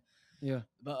back then. Yeah,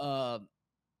 but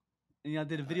and y'all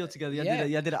did a video together.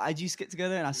 Y'all did an IG skit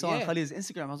together, and I saw on Khalil's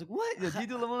Instagram. I was like, "What? Did you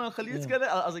do Lamona and Khalil together?"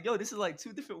 I was like, "Yo, this is like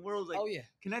two different worlds, like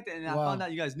connected." And I found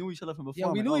out you guys knew each other from before.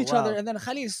 Yeah, we knew each other. And then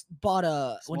Khalil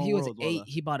bought when he was 8,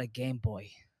 he bought a Game Boy.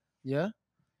 Yeah,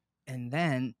 and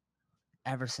then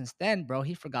ever since then, bro,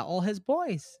 he forgot all his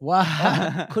boys.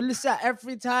 Wow.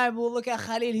 Every time we'll look at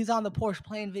Khalil, he's on the Porsche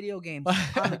playing video games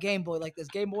on the Game Boy, like this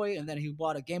Game Boy, and then he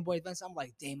bought a Game Boy Advance. I'm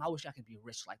like, damn, I wish I could be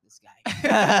rich like this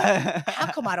guy.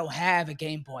 How come I don't have a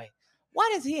Game Boy?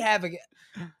 Why does he have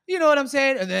you know what I'm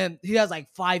saying? And then he has like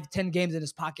 5, 10 games in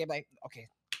his pocket. Like, okay,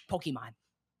 Pokemon.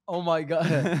 Oh my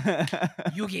God.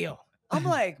 Yu-Gi-Oh! I'm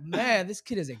like, man, this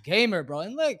kid is a gamer, bro.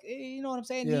 And look, you know what I'm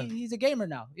saying? Yeah. He's a gamer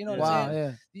now. You know what I'm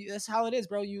saying? Yeah. That's how it is,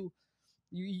 bro. You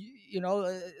know,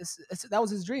 that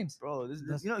was his dreams, bro.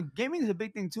 Gaming is a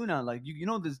big thing too now. Like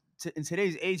in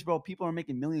today's age, bro, people are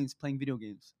making millions playing video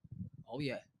games. Oh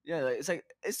yeah. Yeah, like,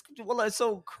 it's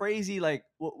so crazy. Like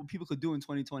what people could do in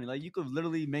 2020. Like you could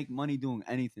literally make money doing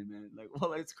anything, man. Like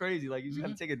it's crazy. Like you just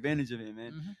gotta take advantage of it,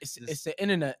 man. Mm-hmm. It's the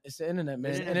internet. It's the internet,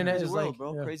 man. The internet is world, like,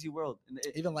 bro, crazy world. And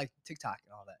even like TikTok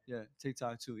and all that. Yeah,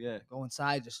 TikTok too. Yeah, go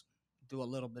inside, just do a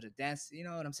little bit of dance. You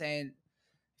know what I'm saying?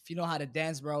 If you know how to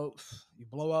dance, bro, you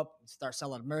blow up. You start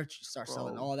selling merch. You start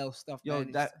selling all that stuff. Yo,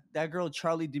 man. that girl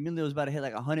Charlie D'Amelio is about to hit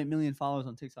like 100 million followers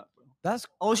on TikTok, bro. That's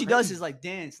all she does is like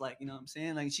dance, like, you know what I'm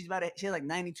saying? Like she has like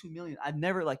 92 million. I've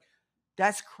never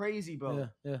that's crazy, bro.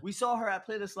 Yeah. We saw her at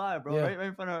Play This Live, bro, right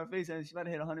in front of her face, and she's about to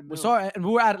hit 100 million. We saw her, and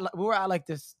we were at like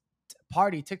this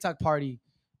TikTok party,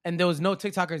 and there was no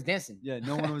TikTokers dancing. Yeah,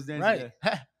 no one was dancing. Right.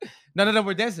 Yeah. None of them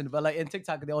were dancing, but like in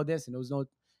TikTok, they all dancing. There was no,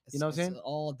 you know what I'm saying?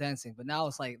 All dancing. But now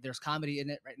it's like there's comedy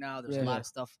in it right now. There's a lot of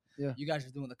stuff. Yeah. You guys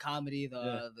are doing the comedy,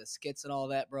 the skits and all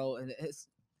that, bro. And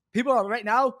people are right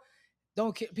now.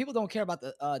 People don't care about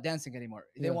the dancing anymore.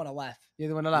 They want to laugh. Yeah,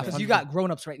 they want to laugh. Because you got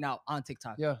grown-ups right now on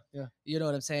TikTok. Yeah. You know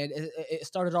what I'm saying? It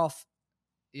started off,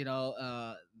 like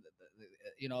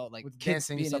with kids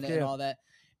dancing being stuff, in it and all that.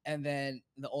 And then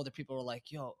the older people were like,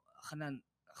 yo,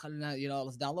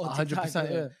 let's download TikTok.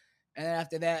 100%, yeah. And then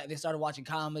after that, they started watching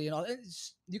comedy.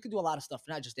 You can do a lot of stuff,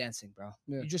 not just dancing, bro.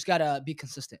 Yeah. You just got to be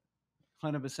consistent.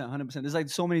 100%. There's like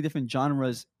so many different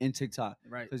genres in TikTok.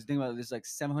 Right. Because think about it, there's like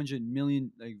 700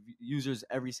 million like users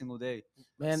every single day.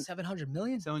 Man, 700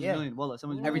 million? 700 million. Well,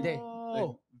 700 every million. day.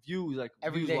 Like, views, like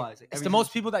every views day. Wise, like, it's the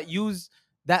most people that use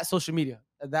that social media,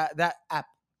 that app.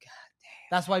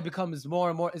 That's why it becomes more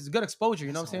and more. It's good exposure.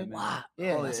 You know what I'm saying? Wow.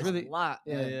 Yeah, it's really a lot.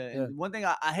 Yeah. And one thing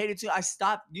I hated too, I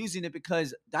stopped using it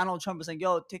because Donald Trump was saying,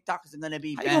 "Yo, TikTok is gonna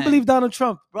be banned." I don't believe Donald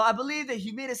Trump, bro. I believe that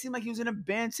he made it seem like he was gonna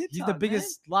ban TikTok. He's the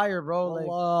biggest liar, bro.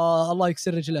 I like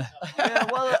Sirajla. Yeah,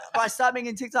 well, I stopped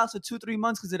making TikToks for 2-3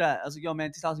 months because of that. I was like, "Yo,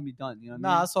 man, TikTok's gonna be done." You know what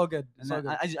I mean? It's all good. It's all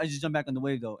good. I just jumped back on the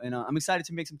wave though, and I'm excited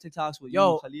to make some TikToks with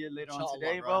you, Khalil, later on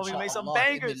today, bro. We make some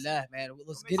bangers, man.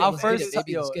 Let's get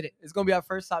it. Let's get it. It's gonna be our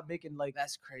first time making like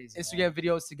that's crazy Instagram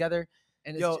videos together.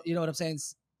 And you know what I'm saying?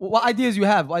 What ideas you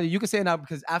have? You can say it now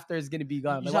because after it's gonna be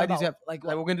gone. Like, what ideas you have? Like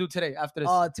we're gonna do today after this.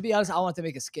 To be honest, I want to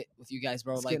make a skit with you guys,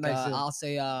 bro. Like I'll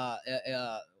say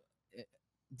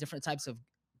different types of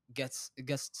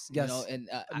guests, you know, and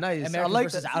nice.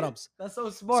 Americans versus Arabs. That's so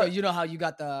smart. So you know how you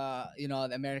got the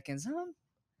Americans,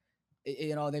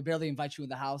 you know, they barely invite you in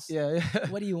the house. Yeah, yeah.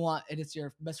 What do you want? And it's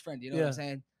your best friend. You know what Yeah. I'm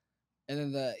saying?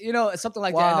 And then it's something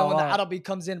like that. And then when the Arabi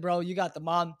comes in, bro, you got the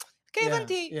mom. Yeah, كيف yeah.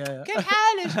 أنتِ؟ كيف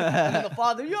حالك؟ And then the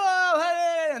father, yo,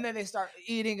 hey, and then they start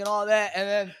eating and all that.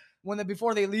 And then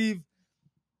before they leave,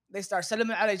 they start selling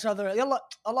على each other. Yalla,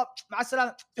 Allah, مع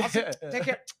السلامة. Take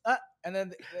care. And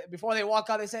then before they walk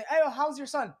out, they say, hey, how's your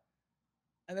son?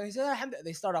 And then he said,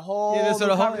 they start a whole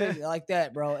conversation like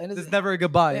that, bro. And it's never a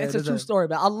goodbye. It's a true story,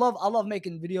 man. I love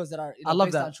making videos that are I love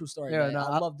based that. on true story. Yeah, man.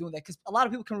 I love doing that because a lot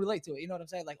of people can relate to it. You know what I'm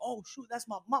saying? Like, oh shoot, that's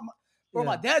my mom, bro.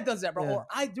 My dad does that, bro. Or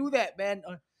I do that, man.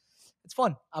 It's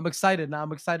fun. I'm excited now.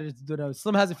 I'm excited to do that.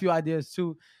 Slim has a few ideas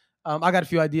too. I got a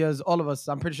few ideas. All of us.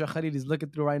 I'm pretty sure Khalid is looking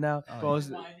through right now. Bro,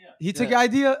 he took your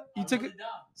idea. You took it.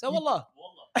 So wallah.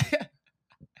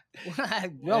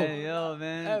 Yo,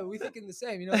 man. Hey, we thinking the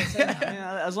same. You know what I'm saying?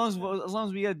 As long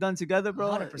as we get done together, bro.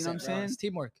 100%, You know what I'm saying? It's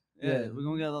teamwork. Yeah, we're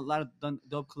gonna get a lot of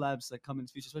dope collabs that come in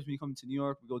the future, especially when you come to New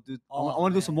York. We go do. Oh, I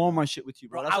want to do some Walmart shit with you,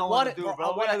 bro. That's what I want to do, bro.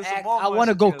 I want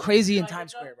to go crazy in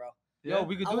Times Square, bro. Yo,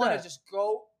 we could do I want that. to just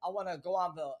go. I want to go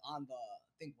on the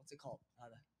thing. What's it called?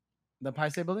 The Empire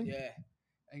State Building. Yeah,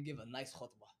 and give a nice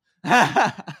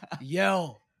khutbah.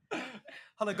 Yo.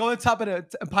 Hold on, go on top of the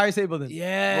Empire State Building.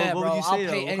 Yeah, what bro. would you say, I'll pay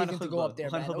what kind anything of to go khutbah? up there,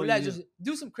 What kind man. of Or khutbah like, you just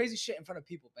do some crazy shit in front of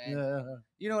people, man. Yeah.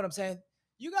 You know what I'm saying?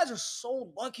 You guys are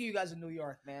so lucky, you guys in New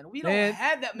York, man. We Man, don't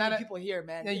have that many people here,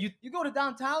 man. Yeah, you go to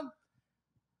downtown,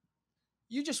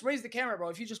 you just raise the camera, bro.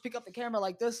 If you just pick up the camera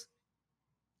like this,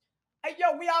 hey,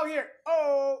 yo, we out here.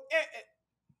 Oh,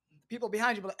 people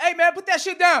behind you be like, hey, man, put that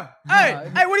shit down. Hey,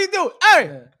 what do you do? Hey.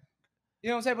 Yeah. You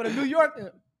know what I'm saying? But in New York,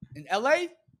 in LA,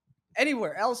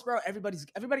 anywhere else, bro, everybody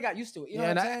got used to it. You know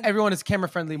what I'm saying? Everyone is camera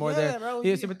friendly more there. Bro.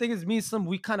 Yeah, so the thing is, me and Slim,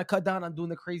 we kind of cut down on doing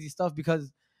the crazy stuff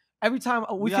because every time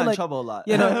we feel got in like trouble a lot.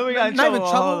 You know, we got in not even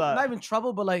trouble. trouble, not even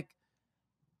trouble, but like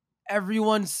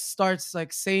everyone starts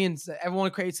like saying, everyone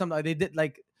creates something like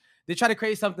they try to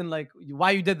create something like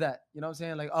why you did that. You know what I'm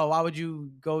saying? Like, oh, why would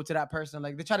you go to that person?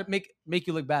 Like they try to make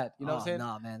you look bad. You know what I'm saying?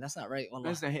 Nah, man, that's not right.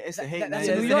 It's the hate. That's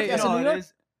in New York. That's in New York.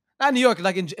 Not in New York,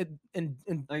 like in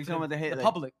Like talking about the hate, the like,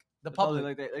 public. The public,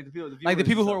 like the people, like the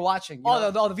people who are watching. You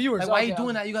know? All the viewers. Like, why are you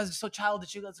doing that? You guys are so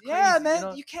childish. You guys are crazy. Yeah, man, you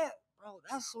know? you can't, bro.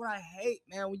 That's what I hate,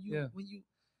 man.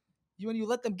 When you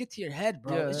let them get to your head,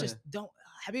 bro. It's just don't,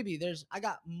 Habibi. I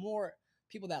got more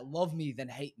people that love me than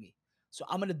hate me. So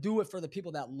I'm gonna do it for the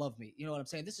people that love me. You know what I'm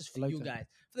saying? This is for you guys.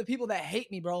 For the people that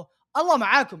hate me, bro. Allah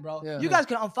ma'akum, bro. Yeah, you guys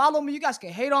can unfollow me. You guys can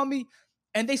hate on me.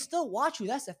 And they still watch you.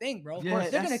 That's the thing, bro. Yeah,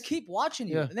 they're gonna keep watching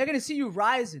you, and they're gonna see you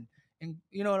rising, and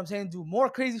you know what I'm saying, do more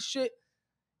crazy shit.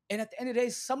 And at the end of the day,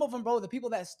 some of them, bro, the people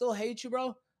that still hate you,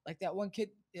 bro, like that one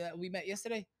kid we met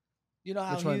yesterday. You know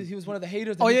how he was one of the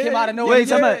haters. And he came out of nowhere.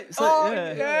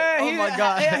 Oh my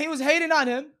god, yeah, he was hating on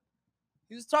him.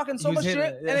 He was talking so much shit,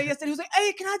 and then yesterday he was like,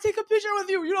 "Hey, can I take a picture with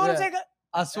you?" You know what I'm saying?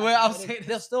 I swear, I'm saying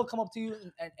they'll still come up to you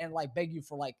and like beg you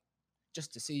for like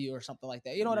just to see you or something like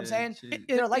that. You know what I'm saying?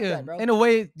 They're like that, bro. In a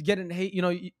way, getting hate, you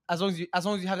know, as long as you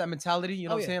have that mentality, you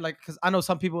know what I'm saying? Like, because I know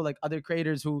some people, like other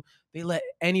creators, who they let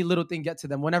any little thing get to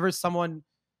them. Whenever someone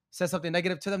says something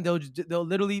negative to them, they'll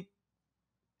literally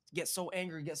get so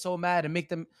angry, get so mad, and make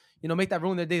that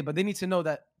ruin their day. But they need to know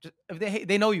that if they hate,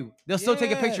 they know you, they'll still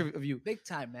take a picture of you. Big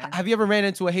time, man. Have you ever ran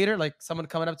into a hater, like someone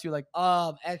coming up to you, like,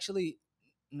 actually,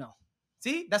 no.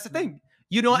 See, that's the thing.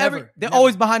 You know, they're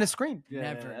always behind the screen.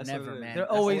 Never, man. They're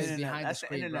always behind the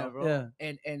screen, bro.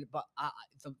 Yeah. But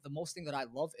the most thing that I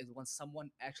love is when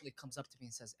someone actually comes up to me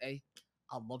and says, "Hey,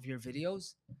 I love your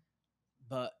videos,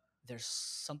 but there's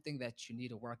something that you need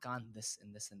to work on, this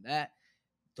and this and that.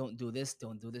 Don't do this,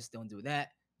 don't do this, don't do that."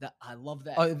 I love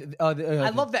that. I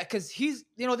love that because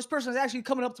this person is actually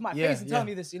coming up to my face and telling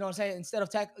me this. You know what I'm saying? Instead of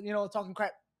talking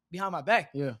crap behind my back.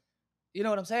 Yeah. You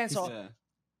know what I'm saying? So.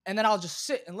 And then I'll just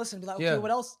sit and listen and be like, okay, what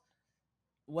else?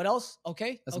 What else?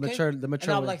 Okay. That's okay. the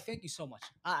mature. And I'm like, thank you so much.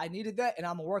 I needed that, and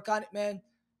I'm gonna work on it, man.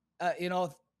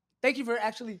 Thank you for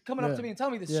actually coming up to me and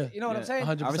telling me this shit. You know what I'm saying?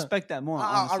 100%. I respect that more.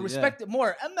 I respect it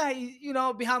more. I'm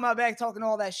not, behind my back talking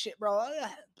all that shit, bro.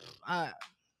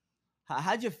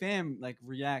 How'd your fam like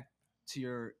react to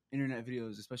your internet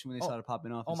videos, especially when they started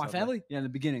popping off? Oh, my family? Like, in the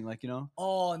beginning, like, you know.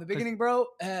 Oh, in the beginning, bro.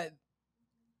 To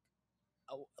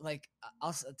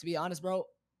be honest, bro.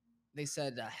 They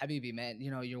said, Habibi, man,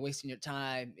 you're wasting your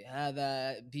time.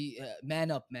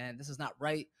 Man up, man. This is not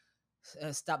right.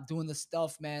 Stop doing this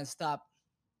stuff, man. Stop.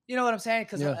 You know what I'm saying?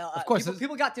 Because of course,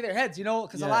 people got to their heads,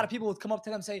 because a lot of people would come up to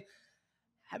them and say,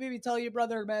 Habibi, tell your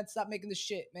brother, man, stop making this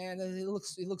shit, man. It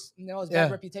looks, his bad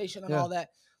reputation and all that.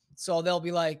 So they'll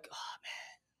be like, oh, man,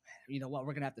 you know what?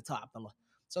 We're going to have to talk, Abdullah.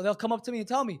 So they'll come up to me and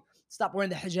tell me, stop wearing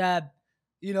the hijab.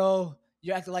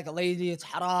 you're acting like a lady, it's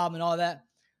haram and all that.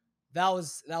 That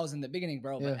was in the beginning,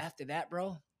 bro. But Yeah. after that,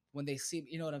 bro, when they see,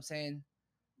 you know what I'm saying?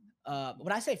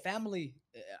 When I say family,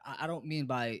 I don't mean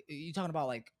by you talking about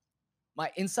like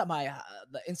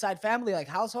the inside family, like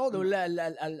household, or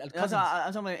cousins.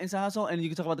 I'm talking about inside household, and you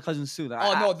can talk about the cousins too. Like,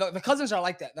 Oh no, the cousins are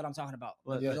like that I'm talking about.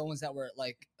 What? The ones that were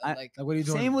like Like, what are you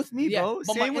doing? Same with me, Yeah, bro.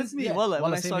 but my Same with ins- me. yeah. Well, when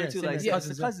Wallah, I same started here, too, same like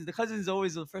here. the cousins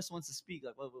always the first ones to speak.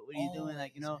 Like, what are you doing?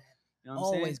 Like, you know what I'm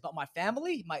always. saying? But my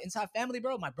family, my inside family,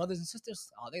 bro, my brothers and sisters,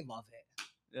 oh, they love it.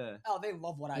 Yeah. Oh, they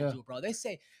love what I Yeah. do, bro. They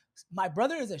say, my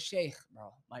brother is a sheikh,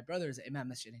 bro. My brother is an imam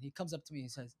masjid, and he comes up to me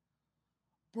and says,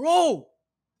 bro,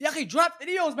 Yaki, drop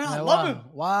videos, man. I Yeah, love wow. him.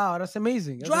 Wow, that's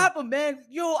amazing. Drop him, man.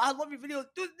 Yo, I love your videos.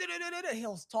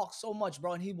 He'll talk so much,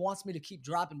 bro, and he wants me to keep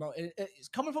dropping, bro. It's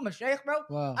coming from a sheikh, bro.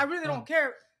 Wow. I really wow. don't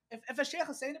care if a sheikh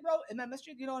is saying it, bro. Imam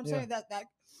masjid, you know what I'm Yeah. saying?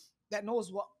 That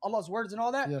knows what Allah's words and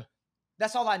all that. Yeah.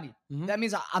 That's all I need. Mhm. That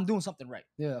means I'm doing something right.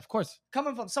 Yeah, of course.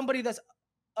 Coming from somebody that's,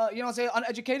 you know what I'm saying,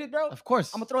 uneducated, bro. Of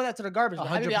course. I'm gonna throw that to the garbage. Bro.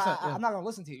 100%, yeah. I'm not gonna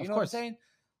listen to you. You Of know what I'm course. saying?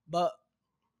 But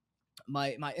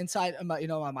my inside,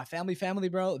 my family,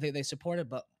 bro, they support it,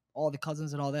 but all the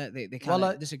cousins and all that, they kind of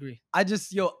Wallah, disagree.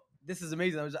 This is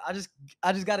amazing.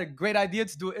 I just got a great idea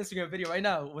to do an Instagram video right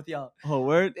now with y'all. Oh,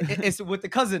 word. It's with the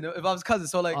cousin. If I was cousin,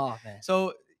 so like, Oh man.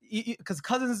 so because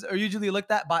cousins are usually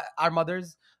looked at by our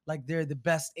mothers like they're the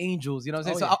best angels. You know what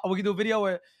I'm saying? Oh, So we can do a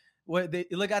video where they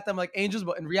look at them like angels,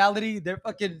 but in reality they're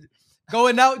fucking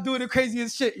going out doing the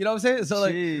craziest shit. You know what I'm saying? So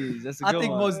like, Jeez, that's a I good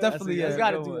think one. most That's a definitely, good yeah. We one.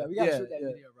 gotta do that. We gotta Yeah, shoot that yeah.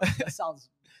 video, bro. That sounds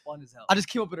fun as hell. I just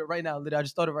came up with it right now. Literally, I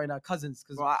just thought it right now. Cousins,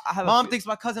 because Bro, I have mom a, thinks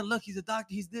my cousin, look, he's a doctor,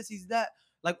 he's this, he's that.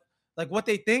 Like what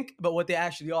they think, but what they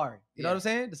actually are. You know what I'm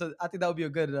saying? So I think that would be a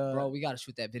good. Bro, we gotta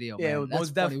shoot that video. yeah, man. That's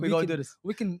most funny. definitely. We're going to do this.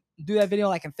 We can do that video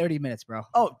like in 30 minutes, bro.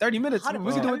 Oh, 30 minutes. How do-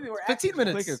 We can bro, do we it were 15 actors.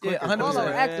 minutes. Quicker, Yeah, quicker, All 100%. our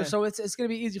yeah. actors, so it's gonna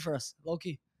be easy for us, low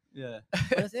key. yeah.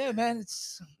 But yeah, man,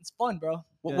 it's fun, bro.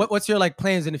 Yeah. What's your like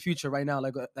plans in the future right now,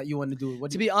 like that you want to do?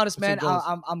 To be honest, what's your man,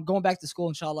 goals? I'm going back to school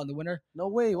inshallah in the winter. No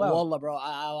way. Wow. Wallah, bro,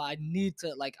 I need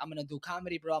to like I'm gonna do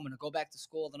comedy, bro. I'm gonna go back to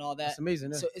school and all that. That's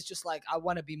amazing. Yeah. So it's just like I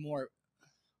want to be more.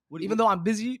 What do you- Even though I'm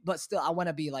busy, but still I want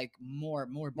to be like more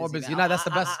busy. busy. man. Nah, that's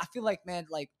the I- best. I feel like, man,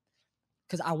 like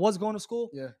because I was going to school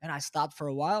Yeah. and I stopped for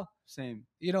a while. Same.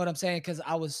 You know what I'm saying? Because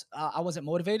I wasn't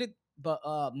motivated. But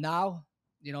now,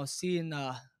 you know, seeing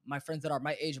my friends that are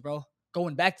my age, bro,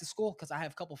 going back to school because I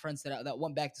have a couple friends that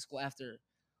went back to school after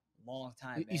a long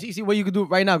time. You see what you could do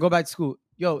right now. Go back to school.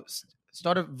 Yo,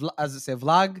 start a as I said,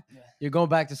 vlog. Yeah. You're going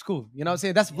back to school. You know what I'm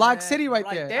saying? That's vlog city right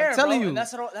there. I'm telling bro, you. and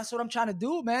that's what I'm trying to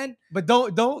do, man. But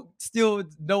don't steal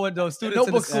those students in the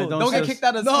notebooks. school. Yeah, don't don't get steal- kicked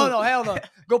out of No, school. no, hell no.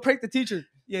 Go prank the teacher.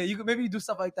 Yeah, you could maybe do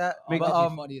stuff like that. Make but, that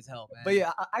be funny as hell, man. but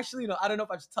yeah, actually, I don't know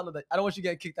if I should tell her that. I don't want you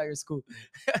getting kicked out of your school.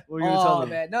 What were you gonna tell Oh them?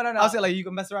 man, no. I'll say like you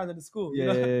can mess around in the school. Yeah, You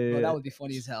know? yeah, yeah, Bro, yeah. that would be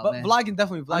funny as hell, But man. vlogging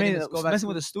definitely. Vlogging I mean, is go back messing to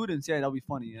with the students, yeah, that'll be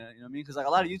funny. Yeah, you know what I mean? Because like a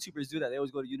lot of YouTubers do that. They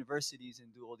always go to universities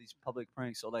and do all these public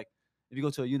pranks. So like, if you go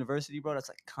to a university, bro, that's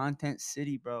like content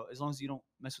city, bro. As long as you don't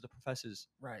mess with the professors,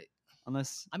 Right.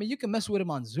 unless. I mean, you can mess with him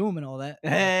on Zoom and all that.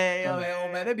 Hey, Oh,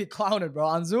 man, they be clowning, bro,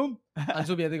 on Zoom. On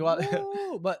Zoom, yeah, think about it.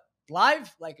 Woo, but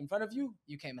live, like in front of you,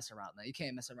 you can't mess around, man. You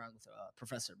can't mess around with a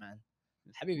professor, man.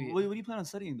 Habibi, What do you plan on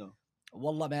studying though?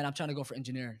 wallah, man, I'm trying to go for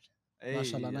engineering. Hey,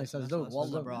 Mashallah, nice, that's dope. what's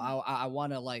Wallah, up, bro. man. I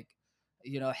want to like,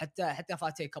 you know, hatta if I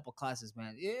take a couple classes,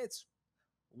 man, it's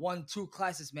 1-2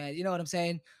 classes, man. You know what I'm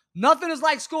saying? Nothing is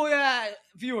like school, yeah,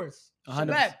 viewers. 100%, Shabab,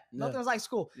 yeah. nothing is like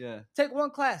school. Yeah, Take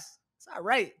 1 class. It's all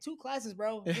right. 2 classes,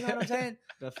 bro. You know what I'm saying?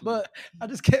 definitely. But I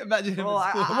just can't imagine him Bro, in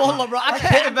school. wallah, bro, I I can't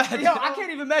can't imagine. imagine. Yo, I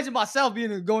can't even imagine myself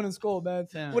going in school, man,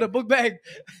 Damn. with a book bag.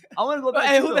 I want to go back.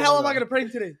 Hey, too, who the though, hell am I bro. gonna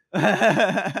prank today?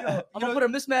 gonna? I'm gonna put a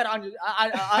mismatch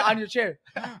on your chair.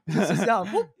 Just sit down.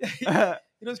 Whoop.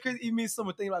 You know, it's crazy. Even me,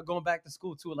 someone thinking about going back to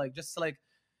school too, like just to like,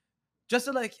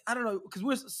 I don't know, because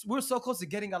we're so close to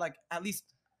getting like at least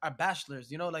our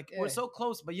bachelors. You know, like we're Yeah. so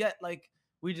close, but yet like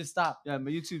we just stopped. Yeah,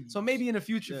 but YouTube. So maybe in the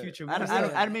future, yeah. we Adam, wanna Adam,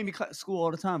 say- Adam made me cut school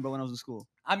all the time, bro. When I was in school,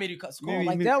 I made you cut school. Made me-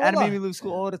 like made- that, Adam wallah. made me leave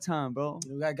school all the time, bro.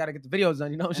 You know, I gotta get the videos done.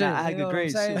 You know what I'm And saying? I had You know good what I'm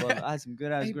grades too, saying? bro. I had some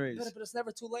good ass Hey, grades. but it's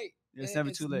never too late. It's never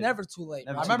too late. Never too late.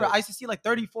 Never I bro. too remember late. I used to see like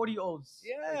 30, 40 year olds.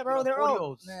 Yeah, like, bro, you know, they're 40 old.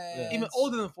 olds. Nah, Even it's-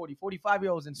 older than 40, 45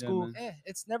 year olds in Yeah, school. man. Yeah,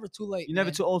 it's never too late. You're never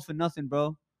man. too old for nothing,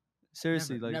 bro.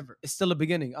 Seriously, Never, like never. It's still a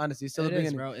beginning, honestly. It's still It a is,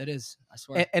 beginning. bro. It is. I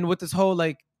swear. And with this whole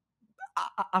like,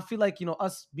 I feel like, you know,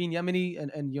 us being Yemeni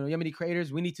and you know Yemeni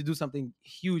creators, we need to do something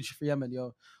huge for Yemen,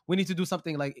 yo. We need to do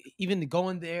something like even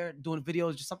going there, doing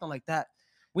videos, just something like that.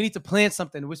 We need to plan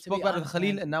something. We spoke be about it with honest,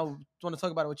 Khalil, man. and now we want to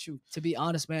talk about it with you. To be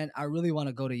honest, man, I really want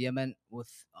to go to Yemen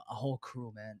with a whole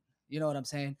crew, man. You know what I'm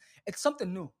saying? It's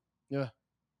something new. Yeah.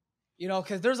 You know,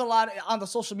 because there's a lot on the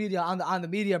social media, on the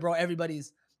media, bro.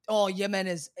 Everybody's Yemen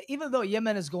is, even though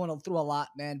Yemen is going through a lot,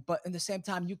 man. But in the same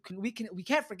time, we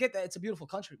can't forget that it's a beautiful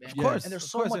country, man. Of course, and there's of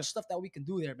so course, much stuff that we can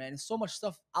do there, man. There's so much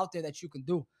stuff out there that you can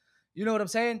do. You know what I'm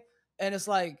saying? And it's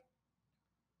like,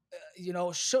 you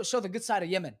know, show the good side of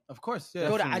Yemen. Of course, yeah.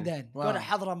 Go to Definitely. Aden, Wow. go to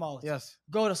Hadramaut, Yes.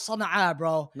 go to Sana'a,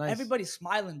 bro. Nice. Everybody's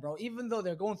smiling, bro. Even though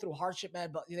they're going through hardship, man,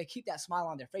 but they keep that smile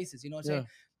on their faces. You know what I'm saying?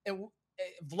 And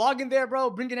vlogging there, bro,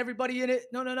 bringing everybody in it.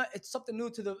 No. It's something new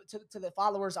to the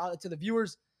followers, to the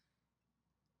viewers.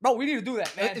 Bro, we need to do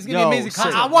that, man. It's gonna be amazing sick.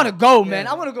 content. I want to go, man.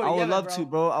 Yeah. I want to go to I would Yemen, love bro. to,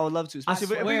 bro. I would love to. Especially if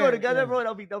we swear, go together, yeah. bro.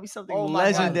 That'll be something Oh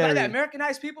my God. legendary. Look at that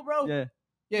Americanized people, bro. Yeah.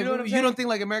 Yeah, You know what I'm you saying? don't think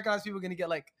like Americanized people are gonna get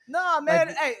like Nah, man.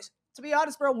 Like- Hey, to be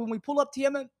honest, bro, when we pull up to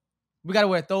Yemen, we gotta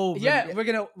wear thobe? yeah, and we're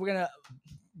gonna you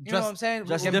know what I'm saying?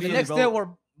 dress The differently, next bro. day we're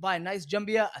buying nice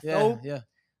jumbia, a yeah, thobe. yeah.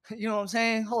 You know what I'm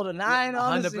saying? Hold a 9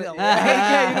 on us. 100%. You know, AK, you know what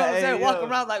I'm Hey, saying? Walk yo.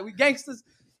 around like we gangsters.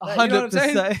 Like, you know what I'm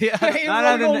saying? 100%. Yeah. Even Nah, though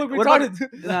nah, we don't nah, look what about-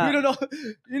 retarded. nah. We don't know.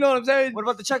 You know what I'm saying? What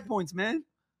about the checkpoints, man?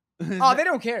 Oh, they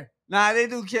don't care. Nah, they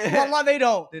do care. Wallah, they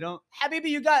don't. They don't. Habibi,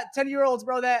 you got 10-year-olds,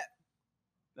 bro, that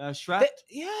Strapped.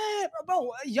 yeah,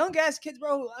 bro, young ass kids,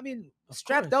 bro. I mean, Of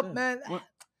strapped course, up, yeah. man. What?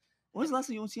 When was the last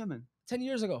time you went to Yemen? 10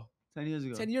 years ago. 10 years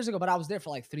ago. 10 years ago, but I was there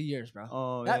for like 3 years, bro.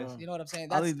 Oh, That- yeah. You know what I'm saying?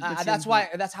 I'll That's leave the that's same why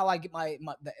that's how I get my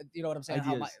you know what I'm saying?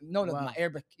 How my Ideas. Wow. my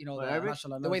Arabic, you know, Oh, the, Arabic?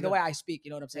 Mashallah, the way that's the way good. I speak,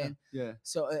 you know what I'm saying? Yeah.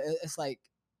 So it's like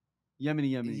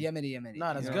Yemeni. Yemeni.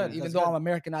 Nah, that's you know? good. Even That's though good. I'm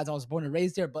Americanized, I was born and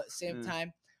raised there, but at the same Yeah.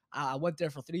 time, I went there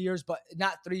for 3 years, but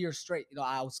not 3 years straight. You know,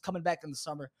 I was coming back in the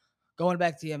summer, going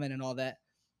back to Yemen and all that.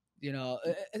 You know,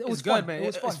 it was It's good, fun. man. It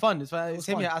was fun. It's fun. It's fun. It was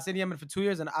Same here. fun. I stayed in Yemen for 2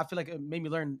 years, and I feel like it made me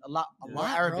learn a lot Yeah. more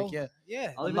Lot, Arabic. bro. Yeah.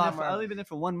 Yeah. I lived lot in there more. there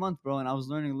for 1 month, bro, and I was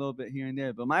learning a little bit here and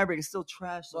there. But my Arabic is still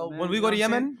trash. So man, when we you go know to what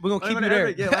I'm saying? Yemen, we're gonna When I keep go you to there.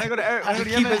 Arabic, yeah, when I go to Arabic, when I go to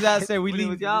Keep Yemen, his ass there. We when he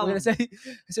leave. was y'all. We're gonna say,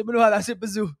 I said, "Bunu hada, I said,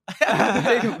 bazoo."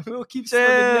 We'll keep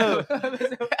Chill.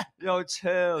 swimming. Yo,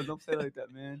 chill. Don't play like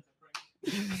that, man.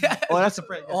 Oh, that's a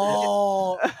prank.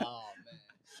 Oh, man,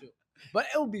 shoot. But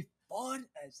it would be fun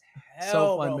as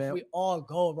hell, fun, bro. man. If we all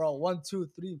go, bro. 1, 2,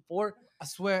 3, 4. I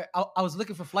swear, I was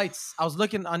looking for flights. I was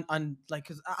looking on like,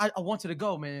 cause I wanted to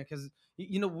go, man. Cause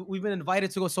you know we've been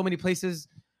invited to go so many places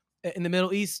in the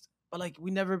Middle East, but like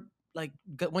we never like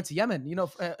went to Yemen. You know,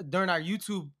 during our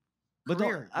YouTube But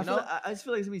career. I just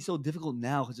feel like it's gonna be so difficult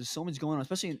now because there's so much going on,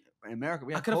 especially in America.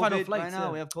 We I have couldn't find no COVID right flights, now.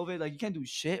 yeah. We have COVID. Like you can't do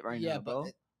shit right Yeah, now, but bro.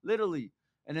 it- Literally.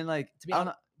 And then like, To be I don't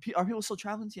know, are people still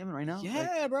traveling to Yemen right now? Like,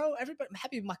 Yeah, bro. Everybody, I'm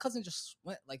happy. My cousin just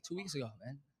went like 2 weeks ago,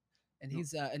 man. And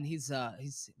he's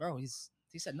bro.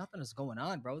 He said nothing is going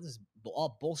on, bro. This is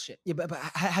all bullshit. Yeah, but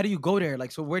how do you go there?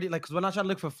 Like, so where do like? Cause when I try to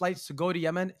look for flights to go to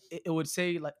Yemen, it would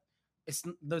say like,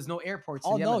 there's no airports.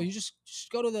 Oh in no, Yemen. you just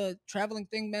go to the traveling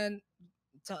thing, man.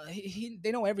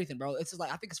 They know everything, bro. It's just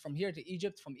like I think it's from here to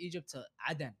Egypt, from Egypt to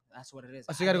Aden. That's what it is.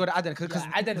 Oh, so you got to go to Aden because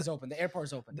Yeah, Aden is open. The airport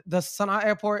is open. the Sana'a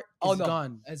airport Oh, is no.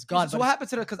 gone. It's gone. So but what happened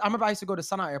to the? Because I remember I used to go to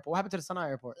Sana'a airport. What happened to the Sana'a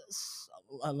airport?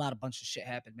 a lot of bunch of shit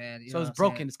happened, man. You So know it's what I'm saying?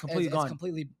 broken. It's completely gone. It's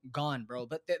completely gone, bro.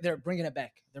 But they're bringing it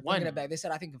back. They're bringing When? it back. They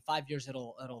said I think in 5 years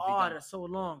it'll be Oh, done. that's so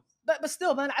long. But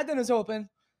still, man, Aden is open.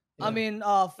 I Yeah. mean,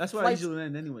 That's where I flights- usually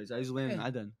land, anyways. I usually land in Yeah.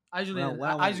 Aden. I usually, When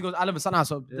I I usually go. I live in Sana'a,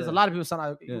 so there's a Yeah. lot of people in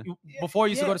Sana'a. Yeah. Before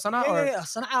you used to go to Sana'a, or yeah.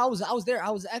 Sana'a, I was there. I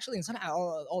was actually in Sana'a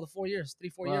all the 4 years,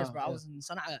 3-4 years, Wow, bro. I yeah. was in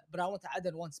Sana'a, but I went to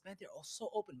Aden once, man. They're all so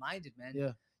open minded, man.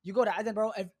 Yeah. You go to Aden,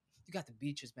 bro. You got the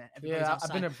beaches, man. Everybody's yeah, outside.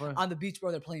 I've been there before. On the beach,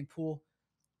 bro. They're playing pool,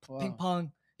 ping Wow.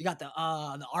 pong. You got the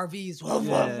RVs.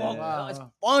 Yeah. It's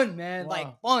Wow. fun, man. Wow.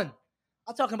 Like fun.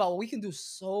 I'm talking about we can do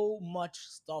so much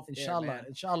stuff. Inshallah, there, man.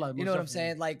 inshallah. You know what I'm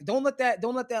saying? Like, don't let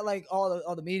that like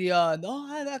all the media and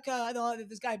that guy,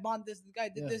 this guy bombed this guy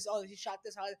did Yeah. this, he shot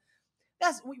this.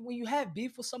 That's when you have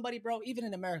beef with somebody, bro. Even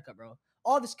in America, bro,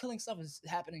 all this killing stuff is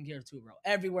happening here too, bro.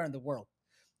 Everywhere in the world,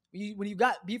 when you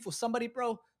got beef with somebody,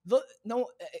 bro,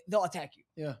 they'll attack you.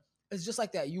 Yeah. It's just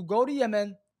like that. You go to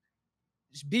Yemen,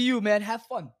 just be you, man. Have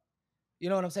fun. You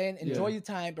know what I'm saying? Enjoy Yeah. your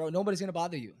time, bro. Nobody's gonna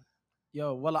bother you.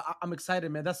 Yo, well, I'm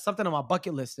excited, man. That's something on my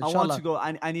bucket list. I Inshallah. want to go.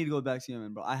 I need to go back to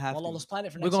Yemen, bro. I have Well, to. let's plan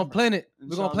it for We're next gonna summer. plan it. We're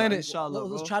gonna Inshallah, plan it. inshallah,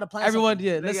 Let's bro. try to plan Everyone, something.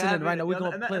 yeah, Nigga, listening have right it- now. We're yo,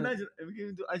 gonna plan it. imagine if we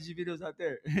can do IG videos out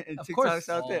there and Of TikToks course.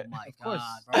 out there. Oh my Of course.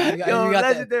 god, bro. You got, Yo, you got the,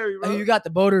 legendary, bro. and you got the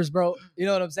boaters, bro. You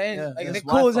know what I'm saying? Yeah. Like, There's they're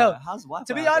cool as Wi-Fi. hell. How's Wi-Fi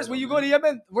To be out honest, there, when you though, go to man?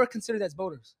 Yemen, we're considered as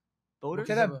boaters. Boaters?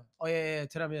 to them. Oh yeah,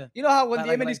 to them, yeah. You know how when Like-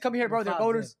 the like- Yemenis like come here, bro, the they're fobs, yeah.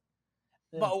 boaters.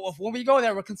 Yeah. But when we go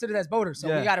there, we're considered as boaters. So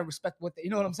Yeah. we gotta respect what you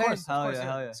know what I'm saying. course. Hell course, yeah,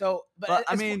 yeah. hell yeah. So, But it's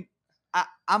I fun. mean,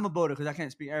 I'm a boater because I can't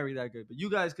speak Arabic that good. But you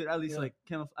guys could at least Yeah. like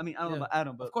I mean, I don't know Yeah. about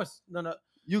Adam, but Of course, no.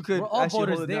 you could We're all actually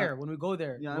boaters hold it down. there when we go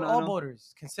there. Yeah, I we're know, I all know.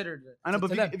 boaters considered. I know, but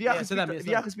to if them. y'all Yeah, can to speak them, the, yes, if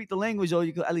to y'all them. can speak the language, though,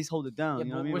 you could at least hold it down. Yeah, you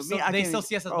know but what I mean? we're But still, me, I they can't still even-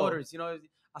 see us as bro. boaters. You know,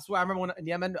 I swear, I remember when in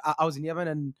Yemen, I was in Yemen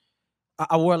and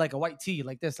I wore like a white tee,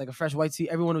 like this, like a fresh white tee.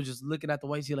 Everyone was just looking at the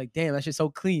white tee, like, damn, that shit's so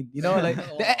clean, you know? Like,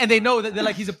 and they know that they're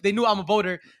like, they knew I'm a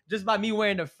boater just by me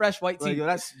wearing a fresh white tee. Like, yo,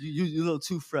 that's you a little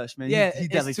too fresh, man. Yeah, he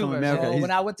definitely from America. So when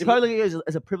I went to, you probably look at you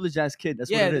as a privileged ass kid.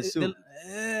 That's what it is too.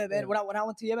 Man, when I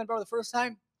went to Yemen, bro, the first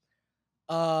time,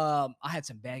 I had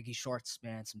some baggy shorts,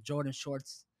 man, some Jordan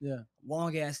shorts,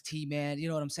 long ass tee, man. You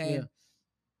know what I'm saying?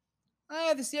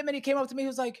 This Yemeni came up to me. He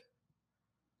was like,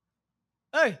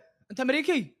 "Hey, أنت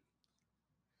أمريكي?"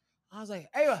 I was like,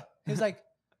 "Aywa." He was like,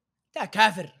 "That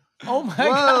kafir." Oh my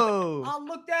god! I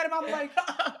looked at him. I'm like,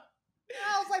 I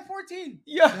was like 14.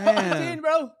 Yeah, 14,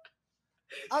 bro.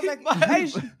 I was like,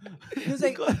 "Aish." He was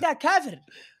like, "That kafir."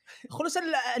 خلص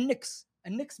النكس.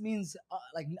 النكس means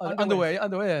like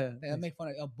underwear. They make fun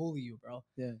of, I'll bully you, bro.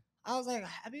 Yeah. I was like,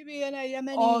 "Habibi, ana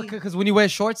Yemeni." Oh, because when you wear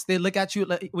shorts, they look at you.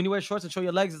 Like, when you wear shorts and show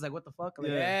your legs, it's like, what the fuck? Like,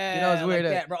 Yeah, you know, it's weird,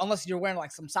 like that, bro. Unless you're wearing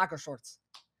like some soccer shorts.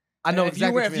 I know if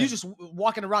exactly. If you just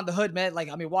walking around the hood, man, like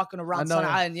I mean, walking around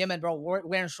Sana'a in Yemen, bro,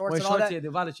 wearing shorts and all that,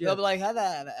 they'll be like,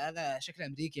 "هذا شكله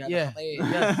أمريكي." Yeah,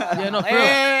 no, for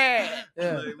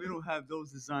real. Like, we don't have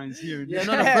those designs here. Yeah,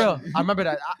 no, for real. I remember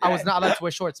that. I was not allowed to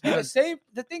wear shorts.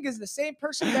 The thing is, the same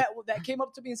person that came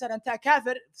up to me and said, "Anta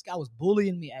kafir," this guy was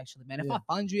bullying me, actually, man. If I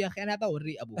find you, I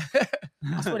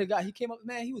swear to God, he came up,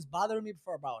 man. He was bothering me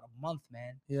for about a month,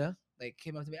 man. Yeah. Like,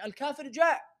 came up to me, "Al kafir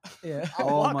ja." Yeah.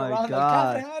 Oh my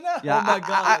god. Yeah. Oh my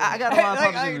god. I got a lot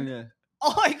of problems. Yeah.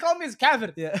 Oh, he called me his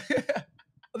kafir. Yeah.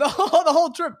 the whole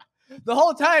trip, the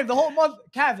whole time, the whole month,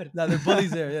 kafir. Nah, they're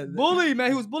bullies there. Yeah. Bully, man.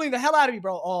 He was bullying the hell out of me,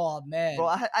 bro. Oh man. Bro,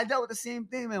 I dealt with the same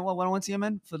thing, man. When I went to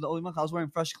Yemen for the only month, I was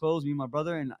wearing fresh clothes, me and my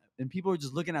brother, and people were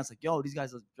just looking at us like, yo, these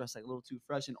guys are dressed like a little too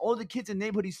fresh. And all the kids in the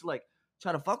neighborhood used to like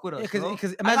try to fuck with us.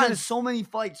 Because I got in so many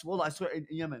fights. Well, I swear in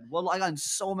Yemen. Well, I got in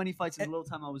so many fights in the little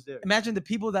time I was there. Imagine the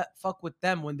people that fuck with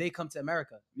them when they come to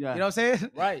America. Yeah. You know what I'm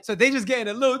saying? Right. So they just getting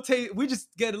a little taste. We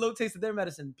just get a little taste of their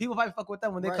medicine. People might fuck with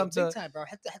them when they come to. Big time, bro.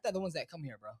 Hatta the ones that come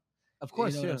here, bro. Of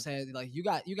course, you know what I'm saying? Like you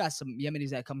got some Yemenis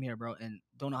that come here, bro, and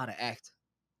don't know how to act.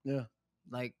 Yeah.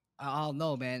 Like I don't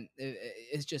know, man.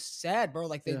 It's just sad, bro.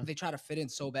 Like they try to fit in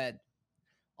so bad.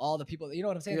 All the people, you know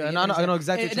what I'm saying? Yeah, I know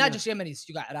exactly. And not just Yemenis,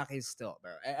 you got Iraqis still,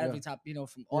 bro. Every top, you know,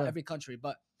 from every country.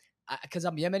 But because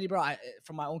I'm Yemeni, bro,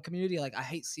 from my own community, like I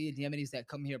hate seeing Yemenis that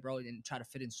come here, bro, and try to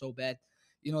fit in so bad.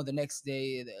 You know, the next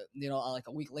day, you know, like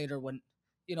a week later, when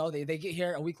you know they get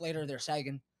here, a week later they're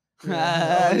sagging.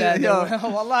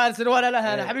 والله السروال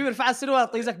انا حبيبي ارفع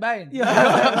السروال طيزك باين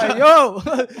yo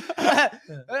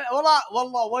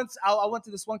والله once I went to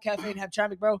this one cafe in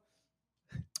Hamtramck, bro.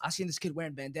 I seen this kid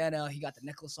wearing bandana. He got the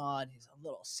necklace on. He's a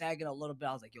little sagging a little bit.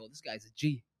 I was like, yo, this guy's a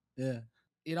G. Yeah.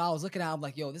 You know, I was looking at him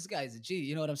like, yo, this guy's a G.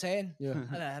 You know what I'm saying? Yeah.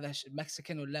 هذا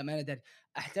Mexican ولا man that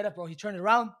احترف, bro. He turned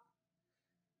around,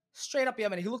 straight up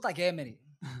Yemeni. He looked like Yemeni.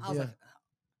 I was like,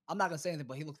 I'm not gonna say anything,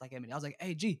 but he looked like Yemeni. I was like,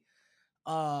 hey, G,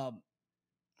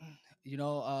 you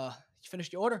know, you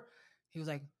finished your order? He was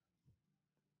like,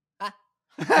 ah.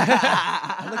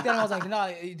 I looked at him. I was like, no,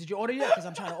 did you order yet? Because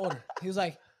I'm trying to order. He was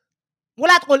like,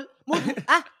 ولا تقول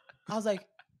ah. I was like,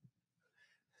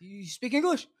 you speak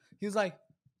English? He was like,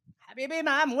 حبيبي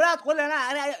ما ولا تقول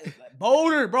أنا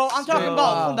boulder, bro. I'm talking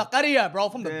about from the قرية, bro,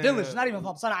 from the village, not even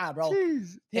from Sana'a, bro.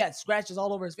 Jeez. He had scratches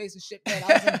all over his face and shit, man.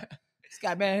 I was like, this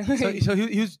guy, man. So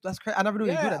he was, that's crazy. I never knew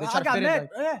he'd do that. They try to fit mad.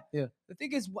 In, yeah. The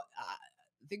thing is,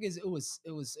 it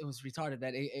was retarded,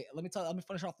 man. Let me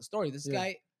finish off the story. This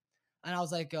guy, and I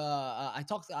was like, I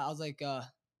was like,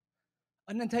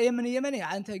 أنت يمني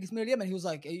أنت قسم اليمن. He was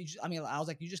like, I was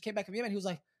like, you just came back from Yemen. He was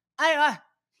like, أيوة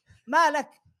مالك.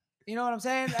 You know what I'm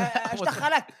saying?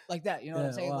 Like that. You know what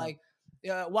I'm saying? Wow. Like,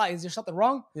 why? Is there something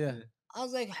wrong? Yeah. I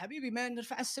was like, Habibi, man,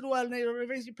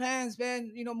 raise your pants,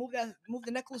 man. You know, move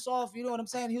the necklace off. You know what I'm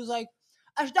saying? He was like,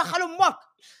 أش دخل أمك.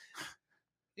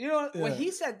 You know, when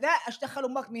he said that, أش دخل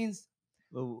أمك means,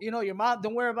 you know, your mom,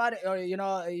 don't worry about it. Or, you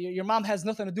know, your mom has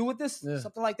nothing to do with this. Yeah.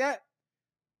 Something like that.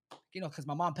 You know, because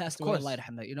my mom passed away. Allah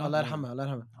yarhamha. You know, Allah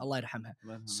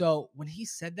yarhamha. So when he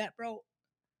said that, bro,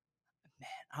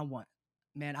 I want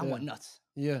nuts.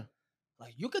 Yeah.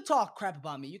 Like, you could talk crap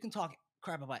about me. You can talk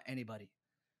crap about anybody.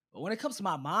 But when it comes to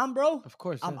my mom, bro, of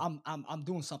course, I'm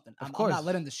doing something. I'm not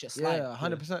letting this shit slide. Yeah,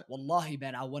 100%. Wallahi,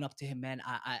 man, I went up to him, man.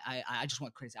 I just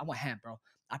went crazy. I went ham, bro.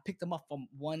 I picked him up from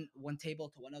one table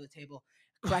to another table,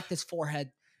 cracked his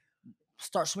forehead,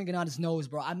 start swinging on his nose,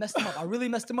 bro. I messed him up. I really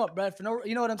messed him up, bro.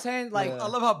 You know what I'm saying? Like, I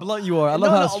love how blunt you are. I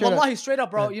love how wallahi, straight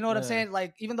up, bro. You know what I'm saying?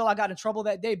 Like, even though I got in trouble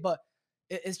that day, but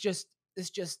it's just,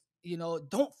 you know,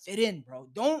 don't fit in, bro.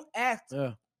 Don't act.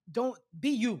 Yeah. Don't be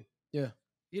you. Yeah.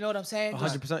 You know what I'm saying?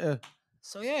 100%. Yeah.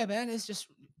 So yeah, man, it's just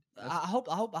I hope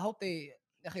they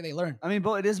they learn. I mean,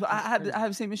 bro, it is. But I It's have crazy. I have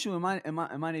the same issue in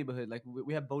my neighborhood. Like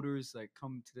we have boaters like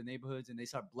come to the neighborhoods and they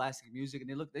start blasting music and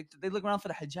they look around for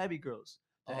the hijabi girls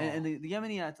and the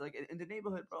Yemenites like in the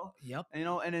neighborhood, bro. Yep. And, you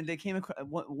know, and then they came across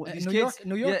these New kids, York,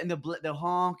 New York. yeah, in the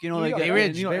honk, you know, New like York. Bay in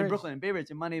Ridge, New York, Bay in Ridge. Brooklyn, Bay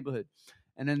Ridge, in my neighborhood.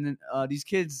 And then these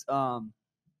kids,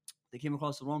 they came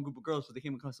across the wrong group of girls, so they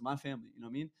came across my family. You know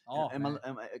what I mean? Oh, and man.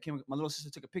 my little sister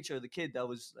took a picture of the kid that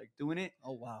was like doing it.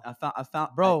 Oh wow. I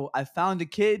found Bro. I found the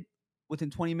kid within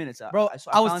 20 minutes. Bro, I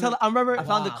was found telling. I remember. I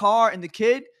found the Wow. car and the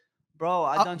kid. Bro,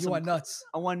 I done You some. went nuts.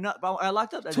 I went nuts. Bro, I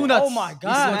locked up that Two day. nuts. Oh my We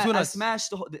God. sma- Two I nuts. smashed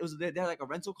the whole. They had like a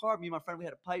rental car. Me and my friend, we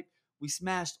had a pipe. We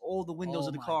smashed all the windows Oh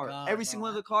of the my car. God, every bro. single one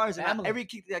of the cars. And Family. every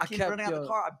kid that I came kept, running out the yo.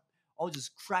 car, I was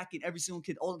just cracking every single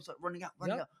kid. All of them started running out.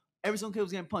 Yep. Every single kid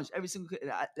was getting punched. Every single kid.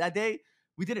 That day,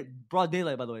 we did it broad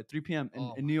daylight, by the way, 3 p.m.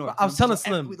 Oh in New York. I was telling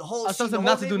So Slim. the whole I was telling scene, Slim the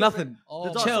not whole to do neighborhood was like, nothing. Oh,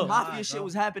 the dog, chill. some mafia God, shit bro.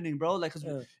 was happening, bro. Like, cause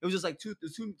Yeah. it was just like two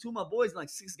of my boys and like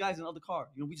 6 guys in another car.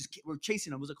 You know, we were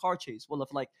chasing them. It was a car chase. Well,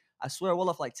 for like, I swear, for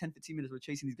like 10, 15 minutes, we're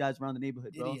chasing these guys around the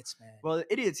neighborhood, bro. Idiots, man. Bro,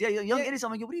 idiots. Yeah, young Yeah. idiots.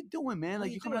 I'm like, yo, what are you doing, man? What Like, are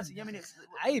you you coming out to doing? Yemen?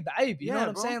 Abe, you know Yeah, what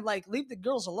I'm bro. saying? Like, leave the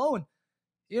girls alone.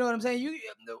 You know what I'm saying?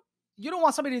 You don't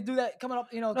want somebody to do that coming up,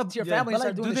 you know, No, to your yeah, family but, and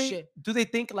like, start doing this shit. Do they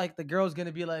think like the girl's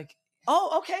gonna be like,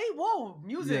 oh, okay, whoa,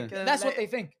 music? Yeah. That's like, what they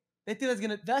think. They think that's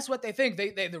gonna. That's what they think.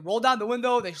 They roll down the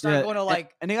window. They start Yeah, going to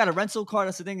like. and they got a rental car.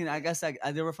 That's the thing. And I guess like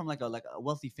they were from like a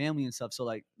wealthy family and stuff. So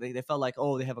like they felt like,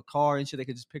 oh, they have a car and shit. They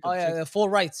could just pick up. Oh yeah, chicks. the full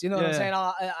rights. You know what I'm Yeah. saying?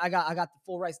 I got the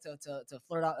full rights to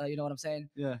flirt out. You know what I'm saying?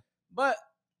 Yeah, But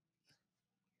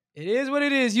it is what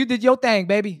it is. You did your thing,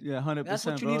 baby. yeah, 100%. That's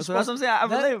what you bro. need to So that's what I'm saying. I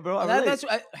that- relate, bro. I relate. That's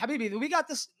Habibi. We got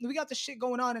this shit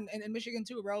going on in Michigan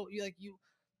too, bro.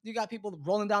 You got people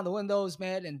rolling down the windows,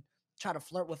 man, and try to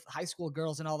flirt with high school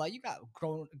girls and all that. You got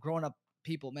grown up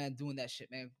people, man, doing that shit,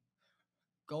 man.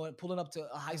 Pulling up to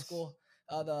a high school,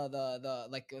 the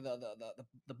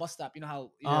bus stop. You know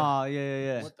how Oh,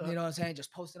 yeah. What the- you know what I'm saying?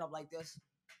 Just posting up like this.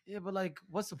 Yeah, but like,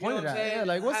 what's the You know point what of I'm that? saying? Yeah,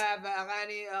 like, what's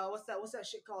what's that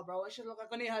shit called, bro? It should look like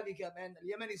Ghani Havika, man. The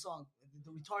Yemeni song,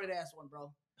 the retarded ass one,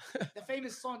 bro. The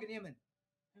famous song in Yemen.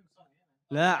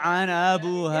 لعن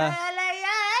أبوها.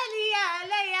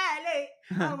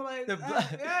 I'm like, The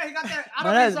yeah, he got that. I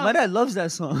My don't need dad loves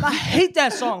that song. I hate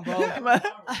that song, bro. my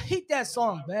I hate that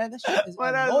song, man. That shit is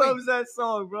my dad annoying. loves that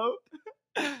song, bro.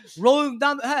 Rolling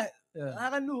down the hey, Yeah.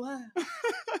 I knew, huh?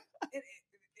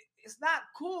 It's not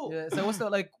cool. Yeah, so what's the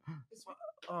like?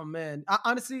 Oh man,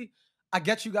 honestly, I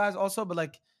get you guys also, but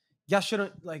like, y'all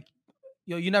shouldn't like,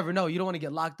 yo, you never know. You don't want to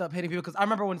get locked up hitting people. Because I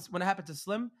remember when it happened to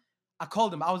Slim, I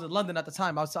called him. I was in London at the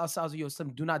time. I was like, yo,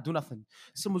 Slim, do not do nothing.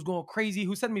 Slim was going crazy.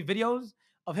 Who sent me videos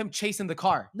of him chasing the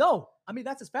car? No, I mean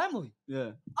that's his family.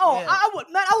 Yeah. Oh, Yeah.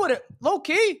 I would have low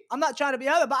key. I'm not trying to be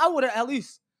other, but I would have at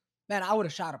least, man, I would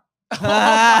have shot him.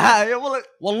 Yeah, well, look,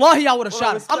 Wallahi, I would have well,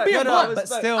 shot him. I'm respect. being No, no, blunt. but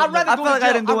respect. still, I'd rather I go feel to like I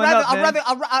jail. didn't do enough,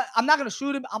 man. I'm not gonna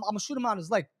shoot him. I'm gonna shoot him on his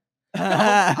leg.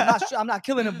 I'm not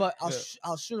killing him, but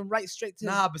I'll shoot him right straight to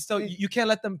Nah, but still, you can't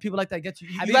let them people like that get you.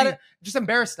 You Habibi. gotta just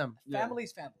embarrass them. Yeah.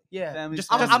 family's family. Yeah, Family's just,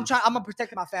 family. I'm gonna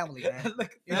protect my family, man.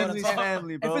 like, You know what I'm Family's saying?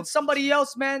 family, bro. If it's somebody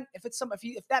else, man, if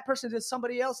that person is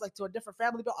somebody else, like to a different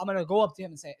family, bro, I'm gonna go up to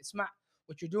him and say, "It's not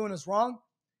what you're doing is wrong.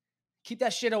 Keep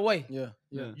that shit away. yeah.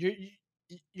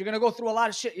 You're gonna go through a lot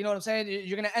of shit. You know what I'm saying?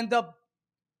 You're gonna end up,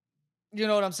 you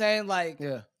know what I'm saying? Like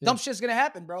Yeah. dumb shit's gonna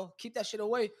happen, bro. Keep that shit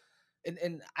away.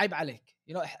 And aib alik.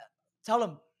 You know, tell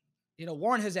him, you know,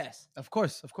 warn his ass. Of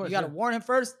course. You gotta warn him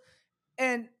first.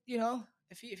 And you know,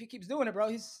 if he keeps doing it, bro,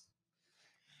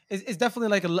 It's definitely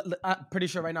like I'm pretty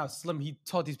sure right now, Slim, he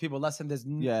taught these people a lesson.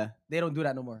 Yeah. They don't do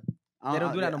that no more. They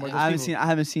don't do that no more. Those I people.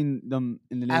 haven't seen them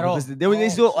in the At all. neighborhood. They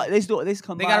used to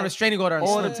come They by got a restraining order on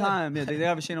all Slim. the time. Yeah, they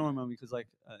have a restraining order on me because like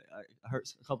I hurt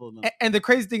a couple of them. And the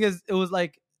crazy thing is, it was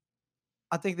like,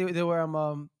 I think they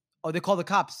were they called the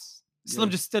cops. Slim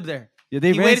Yeah. just stood there. Yeah,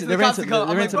 they He ran waited to for the cops to come.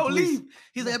 they I'm ran like, to bro, police. leave.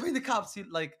 He's like, I bring the cops. And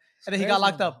then he got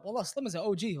locked up. Wallah, Slim is an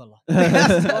OG, wallah.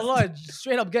 That's- Wallah,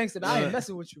 straight up gangster. Man. I ain't Yeah.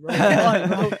 messing with you, bro. Wallahi,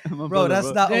 bro. My Bro, brother, that's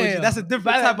not OG. Damn. That's a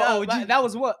different type of OG. That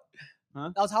was what?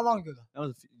 Huh? That was how long ago? That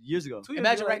was a few years ago. 2 years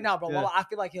Imagine ago. right now, bro. Yeah. Wallah, I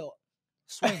feel like he'll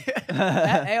swing.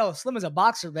 Hey, yo, Slim is a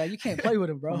boxer, man. You can't play with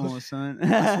him, bro. Come on, son.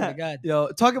 I swear to God. Yo,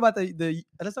 talk about the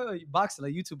let's talk about boxing,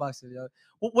 like YouTube boxing. Yo,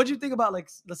 what do you think about, like,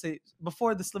 let's say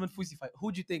before the Slim and Fusi fight?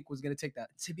 Who do you think was gonna take that?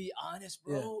 To be honest,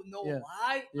 bro, no Yeah.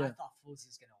 lie, Yeah. I thought Foz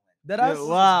was gonna win. That Yeah, us?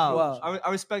 wow. Wow.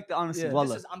 I respect the honesty. Yeah.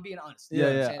 Wallah. I'm being honest. Yeah, You know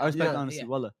what I'm yeah. saying? I respect Yeah. the honesty.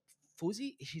 Wallah.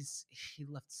 Fuzi, he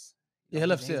lifts. Yeah, he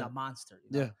lifts, He's yeah. a monster.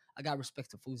 You know? Yeah. I got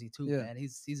respect to Fuzi too, Yeah. man.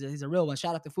 He's a real one.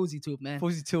 Shout out to Fuzi too, man.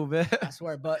 Fusi too, man. I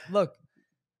swear. But look,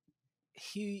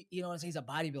 you know what I'm saying? He's a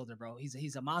bodybuilder, bro.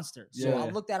 He's a monster. So Yeah. I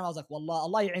looked at him. I was like, Wallah,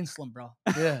 Allah ya'in Slim, bro.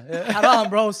 yeah, yeah. Haram,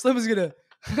 bro. Slim is gonna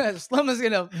Slim is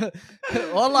gonna.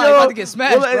 Wallah, about to get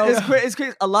smashed, bro. It's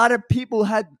crazy. A lot of people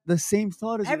had the same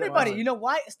thought as Everybody, you know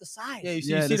why? It's the size. Yeah, you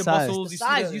see, Yeah, you see the the size. muscles. The You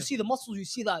size. see You see the muscles. You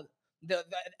see the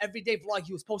everyday vlog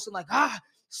he was posting like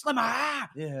Slim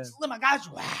yeah. Slim I got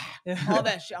you Yeah. all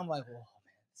that shit. I'm like, whoa man,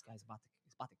 this guy's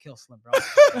about to kill Slim, bro.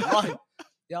 Wallahi.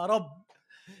 Yo,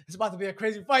 it's about to be a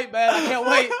crazy fight, man. I can't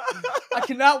wait. I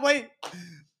cannot wait,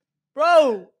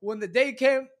 bro. When the day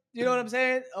came, you know what I'm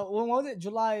saying? When was it?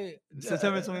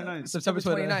 September 29th. September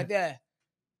 29th. Yeah.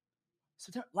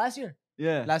 September last year.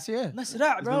 Yeah. Last year. Mess it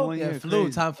up, It's been bro. 1 Yeah, year. flew.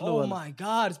 Crazy. Time flew. Oh my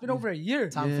god, it's been over a year.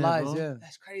 Time Yeah, flies. bro. Yeah.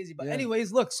 That's crazy. But Yeah.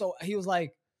 anyways, look. So he was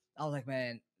like, I was like,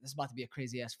 man, this is about to be a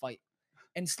crazy ass fight.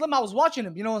 And Slim, I was watching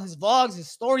him, you know, his vlogs, his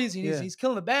stories, he's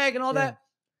killing the bag and all Yeah.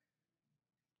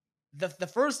 that. The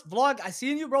first vlog I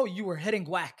seen you, bro, you were hitting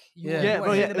whack. You Yeah. were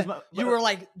bro. hitting Yeah. the bag. You were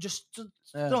like just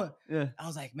Yeah. throwing. Yeah. I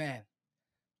was like, man.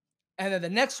 And then the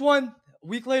next one, a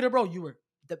week later, bro, you were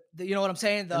you know what I'm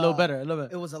saying? A little better. A little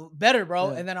bit. It was better,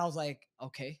 bro. Yeah. And then I was like,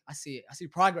 okay, I see it. I see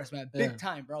progress, man. Big Yeah.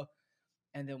 time, bro.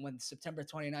 And then when September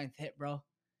 29th hit, bro,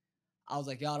 I was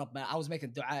like, y'all, man, I was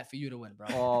making dua for you to win, bro.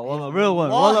 Oh, well, a real one.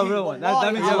 Well, a real one.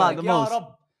 That means a lot. The most.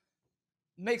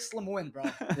 Make Slim win, bro.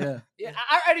 Yeah. Yeah,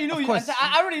 I already knew Of you. course.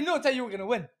 I already knew until you were gonna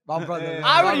win. My brother. Yeah.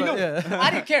 I already My knew. brother, yeah.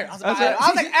 I didn't care. I was like,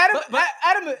 That's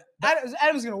right.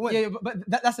 Adam's gonna win. Yeah, but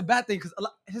that's a bad thing because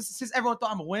since everyone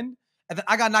thought I'm gonna win, and then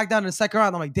I got knocked down in the second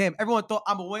round, I'm like, damn, everyone thought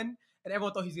I'm gonna win, and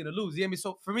everyone thought he's gonna lose. You know what I mean?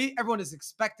 So for me, everyone is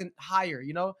expecting higher,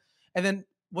 you know? And then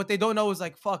what they don't know is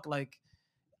like, fuck, like,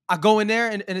 I go in there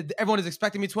and everyone is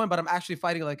expecting me to win, but I'm actually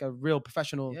fighting like a real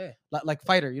professional Yeah. like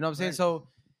fighter. You know what I'm saying? Right. So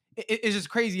it's just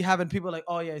crazy having people like,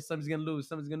 oh yeah, Slim's gonna lose,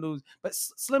 Slim's gonna lose. But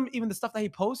Slim, even the stuff that he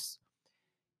posts,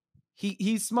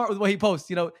 he's smart with what he posts.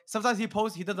 You know, sometimes he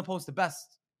doesn't post the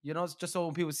best. You know, it's just so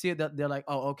when people see it, they're like,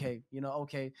 oh, okay, you know,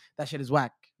 okay, that shit is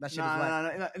whack. That shit is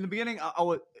whack. Nah. In the beginning, I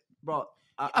would, bro.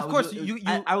 Of course,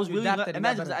 I was really imagine adapted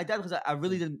because I adapted because I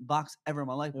really didn't box ever in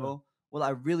my life, Yeah. bro. Well, I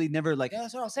really never like. Yeah,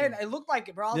 that's what I was saying. It looked like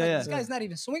it, bro. I was Yeah, like, yeah. this guy's not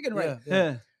even swinging right.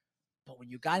 Yeah. But when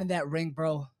you got in that ring,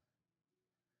 bro,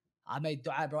 I made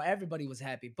dua, bro. Everybody was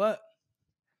happy. But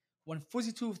when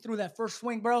Fuzzy 2 threw that first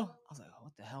swing, bro, I was like,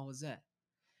 what the hell was that?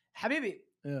 Habibi,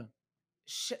 Yeah.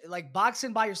 like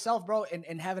boxing by yourself, bro,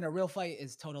 and having a real fight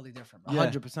is totally different, bro. Yeah.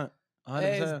 100%.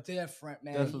 It's different,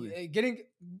 man. Definitely.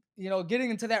 Getting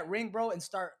into that ring, bro, and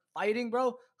start fighting,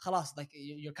 bro. Khalas, like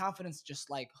your confidence just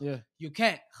like Yeah. you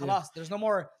can't. Yeah. Khalas, there's no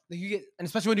more. Like you get. And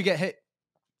especially when you get hit.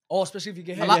 Oh, especially if you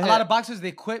get hit. A lot of boxers,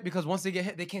 they quit because once they get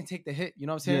hit, they can't take the hit. You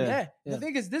know what I'm saying? Yeah. Yeah. The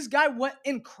thing is, this guy went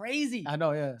in crazy. I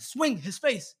know, yeah. Swing his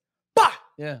face. Bah!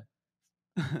 Yeah.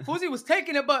 Fuzzy was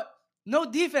taking it, but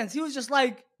no defense. He was just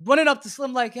like running up to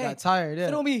Slim, like, hey, Got tired, yeah.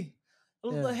 throw me.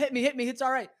 Yeah. Hit me. It's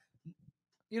all right.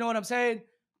 You know what I'm saying?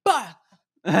 Bah!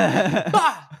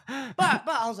 Bah! Bah!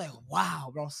 I was like, wow,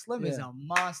 bro. Slim is Yeah. a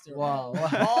monster. Wow. Man.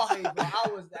 Wallahi, bro. I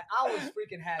was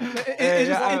freaking happy. It's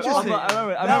just interesting. I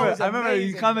remember you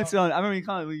amazing, commented bro. on. I remember you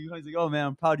commented. You guys like, oh man,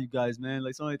 I'm proud of you guys, man.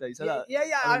 Like something like that. You said that. Yeah. I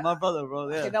was like, my brother, bro.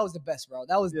 I Yeah. think that was the best, bro.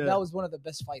 That was Yeah. one of the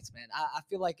best fights, man. I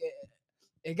feel like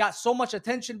it got so much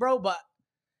attention, bro. But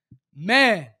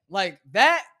man, like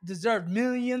that deserved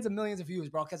millions and millions of views,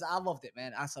 bro. Because I loved it,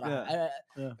 man. I said,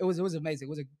 Yeah. it was amazing. It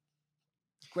was a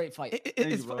great fight.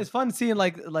 Thank you, bro. It's fun seeing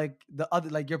like the other,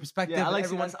 like your perspective. Yeah, I and like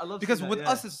seeing everyone, that. I love because seeing with that,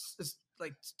 yeah. us it's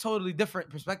like totally different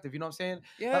perspective. You know what I'm saying?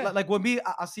 Yeah. Like with me,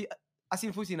 I seen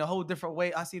Fusi in a whole different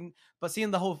way. But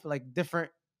seeing the whole like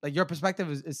different, like your perspective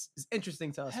is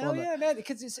interesting to us. Hell yeah, man!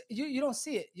 Because you don't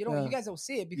see it. You guys don't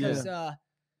see it because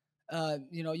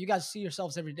you guys see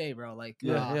yourselves every day, bro. Like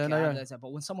that's it.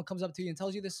 But when someone comes up to you and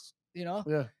tells you this, you know,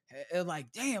 it's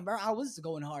like, damn, bro, I was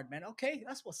going hard, man. Okay,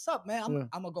 that's what's up, man.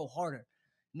 I'm gonna go harder.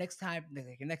 Next time,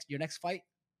 like your next fight,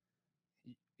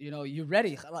 you know, you're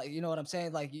ready. Like, you know what I'm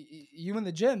saying? Like you in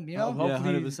the gym, you know.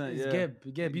 Hopefully, 100%, it's yeah.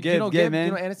 Gib. Gib, You know Gib, man.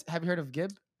 You know Anis? Have you heard of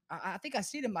Gib? I think I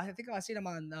seen him. I think I seen him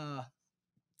on.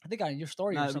 I think on your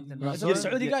story Nah, or something. you Is saw it a him?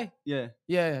 Saudi guy? Yeah.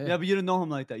 Yeah. But you didn't know him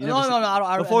like that. You No.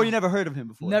 I Before you never heard of him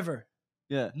before. Never.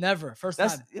 Yeah. Never. First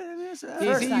That's time. that's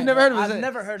First You time, never bro. heard of him? I've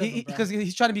never heard of him, bro. Because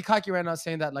he's trying to be cocky right now,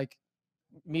 saying that like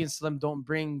me and Slim don't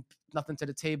bring nothing to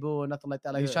the table or nothing like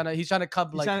that. Like Yeah. he's trying to come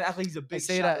He's like trying to act like he's a big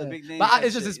say shot, that. a big name. But type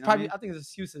it's just shit, it's you know what I probably mean? I think it's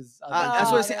excuses.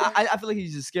 That's what I say. yeah. I feel like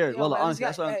he's just scared. Yo, Well, man, honestly,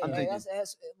 this that's guy- what I'm thinking.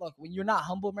 look, when you're not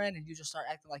humble, man, and you just start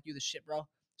acting like you the shit, bro,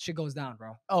 shit goes down,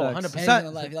 bro. Oh, Facts. 100%. Anything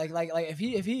in life. Like if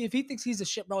he thinks he's the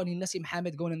shit, bro, and he Nassim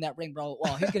Hamid going in that ring, bro,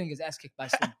 well, he's getting his ass kicked by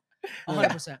Slim.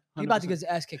 100%. He about to get his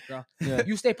ass kicked, bro. Yeah.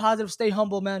 You stay positive, stay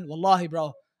humble, man. Wallahi,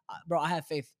 bro. Bro, I have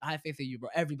faith. I have faith in you, bro.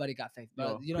 Everybody got faith, bro.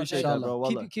 Yo, You know what I'm appreciate saying? that, bro.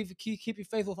 Wallah. Keep your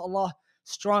faith with Allah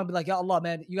strong. Be like, ya Allah,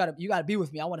 man, you gotta be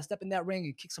with me. I want to step in that ring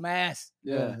and kick some ass.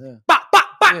 Yeah. Bah, bah,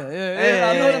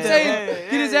 You know what I'm saying?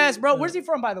 Get his ass, bro. Where's he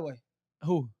from, by the way?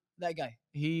 Who? That guy.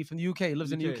 He from the UK. He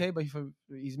lives in the UK, but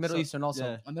he's Middle Eastern also.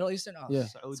 Yeah. A Middle Eastern? Oh, Yeah.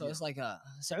 So it's like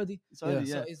Saudi? Saudi,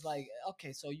 So yeah. it's like,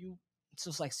 okay, so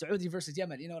it's like Saudi versus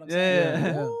Yemen. You know what I'm Yeah,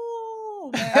 saying? yeah.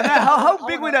 Ooh, man. And how I big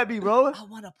wanna- would that be, bro? I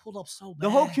want to pull up so bad. The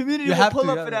whole community You will have pull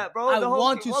to, up yeah. for that, bro. I The whole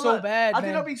want to so bad, I think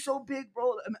man. that'll be so big,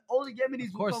 bro. I mean, all the Yemenis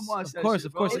Of will course, come watch of that course, shit,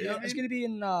 of bro. course. You know what I It's mean? gonna be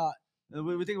in.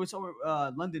 We think it's somewhere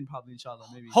London, probably, inshallah,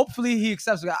 maybe. Hopefully he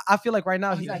accepts. I feel like right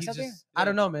now he's not he's accepting? just. I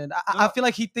don't know, man. I feel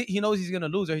like he knows he's gonna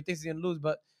lose, or he thinks he's gonna lose.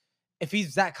 But if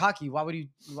he's that cocky, why would he?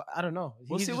 I don't know.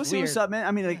 We'll He's see. just We'll see what's weird. up, man.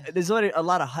 I mean, like, there's already a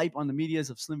lot of hype on the medias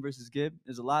of Slim versus Gib.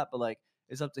 There's a lot, but like,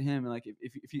 it's up to him. And like,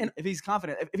 if he's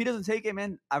confident, if he doesn't take it,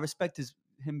 man, I respect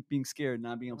him being scared,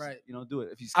 not being able Right. to, do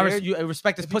it. If he's I scared,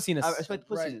 respect his pussiness. I respect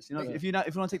the Right. pussiness. You know, Yeah. if you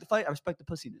don't take the fight, I respect the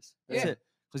pussiness. That's Yeah. it.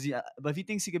 Because but if he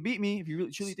thinks he could beat me, if you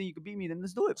really truly think you could beat me, then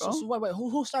let's do it, bro. So wait,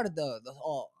 who started the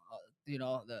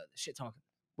shit talking?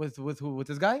 with who? With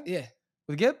this guy? Yeah,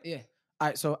 With Gib? yeah. All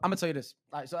right, so I'm gonna tell you this.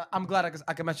 All right, so I'm glad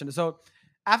I can mention it. So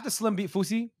after Slim beat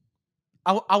Fusi,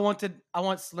 I want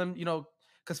Slim,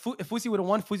 because if Fusi would have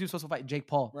won, Fusi was supposed to fight Jake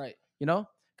Paul. Right.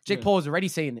 Jake Yeah. Paul is already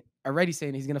saying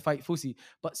he's gonna fight Fusi,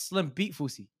 but Slim beat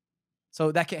Fusi,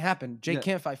 so that can't happen. Jake Yeah.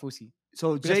 can't fight Fusi.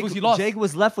 So Because Jake, Fusi lost. Jake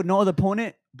was left with no other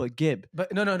opponent but Gib.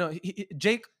 But no.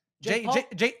 Jake Paul?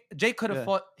 could have Yeah.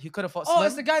 fought. He could have fought. Oh, Slim.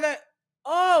 it's the guy that.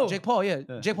 Oh, Jake Paul. Yeah.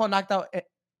 Yeah. Jake Paul knocked out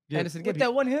Yeah. Anderson with Gibby.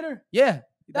 that one hitter. Yeah.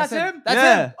 That's him? That's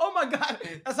Yeah. him. Oh my God.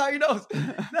 That's how he knows.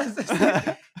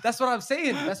 That's what I'm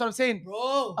saying.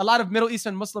 Bro, A lot of Middle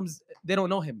Eastern Muslims, they don't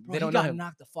know him. Bro, They don't he know got him.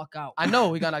 knocked the fuck out. I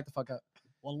know he got knocked the fuck out.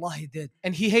 Wallahi, he did.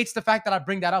 And he hates the fact that I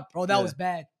bring that up. Bro, that Yeah. was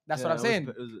bad. That's Yeah, what I'm saying.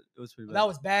 It was pretty bad. That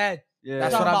was bad. yeah.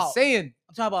 That's talking what I'm about- saying.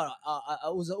 I'm talking about.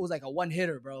 It was like a one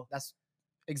hitter, bro. That's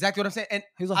exactly what I'm saying. And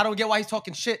He was like- I don't get why he's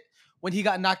talking shit when he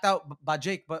got knocked out by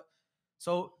Jake. But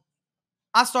so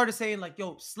I started saying like,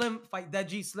 yo, Slim fight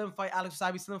Deji, Slim fight Alex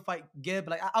Sabi, Slim fight Gib.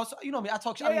 Like I was, you know me, I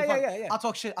talk shit. I don't give a fuck. yeah. I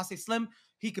talk shit. I say Slim,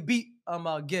 he could beat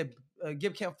Gib.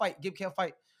 Gib can't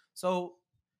fight. So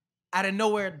out of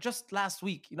nowhere, just last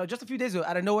week, just a few days ago,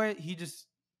 out of nowhere, he just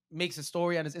makes a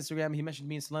story on his Instagram. He mentioned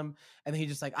me and Slim, and then he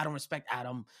just like, I don't respect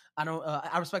Adam.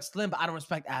 I respect Slim, but I don't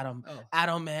respect Adam. Oh.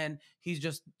 Adam, man, he's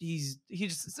just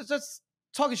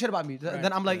talking shit about me. Right,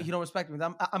 Then I'm like, yeah. he don't respect me.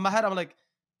 In my head, I'm like,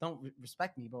 don't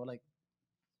respect me, bro. Like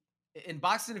in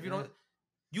boxing, if you don't,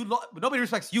 nobody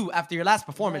respects you after your last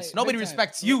performance. Right, Nobody big time.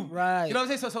 respects you. Right. You know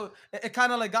what I'm saying? So it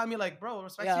kind of like got me like, bro,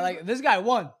 respect Yeah, you. like this guy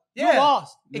won. Yeah. You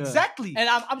lost. Yeah. Exactly. And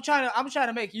I'm trying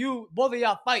to make you both of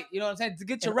y'all fight. You know what I'm saying? To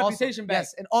get your And also- reputation back.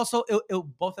 Yes, and also it'll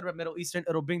both of them are Middle Eastern.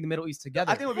 It'll bring the Middle East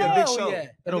together. I think it would be a big Hell show. yeah. I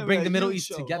think It'll it would bring be the a Middle huge East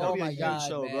show. together. It'll Oh be a my huge god,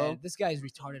 show, man. bro. This guy's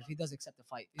retarded. If he does accept the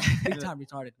fight, he's big Yeah. time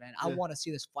retarded, man. I Yeah. want to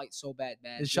see this fight so bad,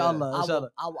 man. Inshallah, inshallah.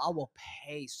 I will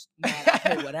pay, man, I'll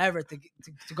pay whatever to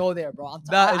go there, bro. I need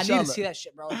to inshallah. see that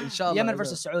shit, bro. Inshallah, Yemen yeah.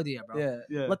 versus Saudi, bro. Yeah.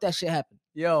 Yeah. Let that shit happen.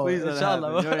 Yo, Please let it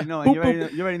inshallah. happen. You already know. Boop, And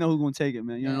boop. you already know who's gonna take it,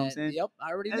 man. You know what I'm And- saying? Yep,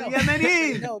 I already know. El I already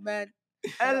Yemeni. know, man.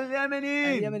 El El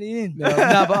Yemeni. Yemeniin.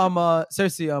 Nah, but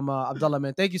seriously, Abdullah,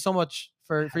 man, thank you so much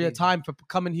for your Habibi. time, for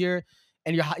coming here,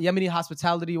 and your Yemeni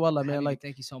hospitality, wallah, man. Habibi, Like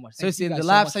thank you so much. Thank seriously, you and guys the so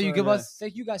laughs much that you for- give us.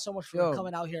 Thank you guys so much for Yo.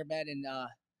 coming out here, man. And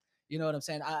you know what I'm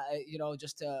saying?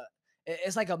 Just to.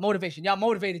 It's like a motivation. Y'all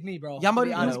motivated me, bro. Y'all to be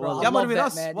motivated honest, us. bro. I Y'all love motivated that,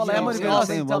 us. man. Wallah, You y'all know, motivated all us.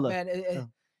 synced up, Wallah. man. Yeah.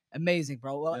 Amazing,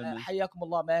 bro. Well, Yeah, man.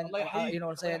 hayyakumullah, man. You know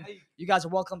what I'm saying? You guys are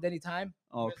welcomed anytime.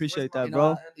 Oh, appreciate that, You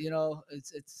bro. know,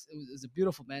 it's a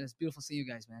beautiful, man. It's beautiful seeing you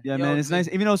guys, man. Yeah, Yo, man, it's man. nice.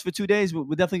 Even though it's for 2 days, we're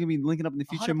definitely gonna be linking up in the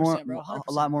future 100%, bro,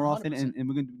 a lot more 100%, often, and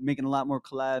we're gonna be making a lot more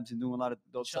collabs and doing a lot of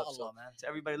dope stuff. So, Inshallah, man. to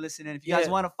everybody listening, if you guys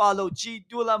Yeah. want to follow G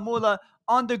Dula Mula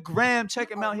on the gram, check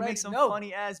him out. He already makes some know.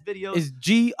 funny ass videos. It's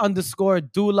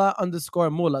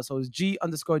G_Dula_Mula. So it's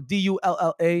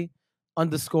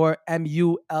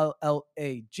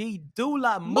G_DULLA_MULLA. G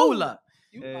Dula Mula.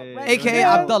 You Hey. already AKA know.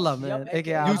 Abdullah, man. Yep,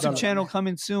 AKA YouTube Abdullah. channel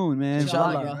coming soon, man.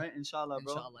 Inshallah, Vlogging, bro. right? Inshallah,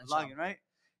 bro. Inshallah, Vlogging, right?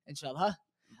 Inshallah.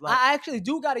 Vlog. I actually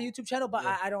do got a YouTube channel, but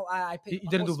Yeah. I don't. I pay, You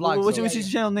didn't do post- vlogs, What's so- your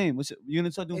YouTube channel name? You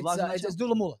gonna start doing vlogs? on that It's channel?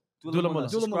 Dula Mula. Dula Mula.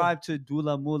 Subscribe to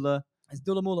Dula Mula. It's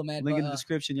Dula Mula, man. Link in but, the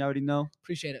description. You already know.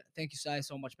 Appreciate it. Thank you, Sai,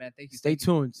 so much, man. Thank you. Stay thank you.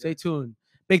 tuned. Stay tuned.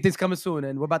 Big things coming soon,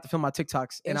 and we're about to film our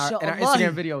TikToks and our Inshallah.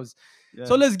 Instagram videos. Yeah.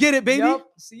 So let's get it, baby. Yup.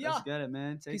 See ya. Let's get it,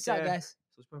 man. Take Peace care. out, guys.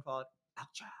 Subscribe. Follow.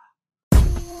 Ouch.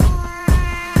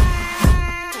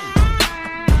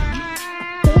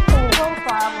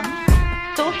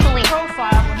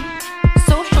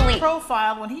 Socially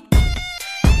profile when he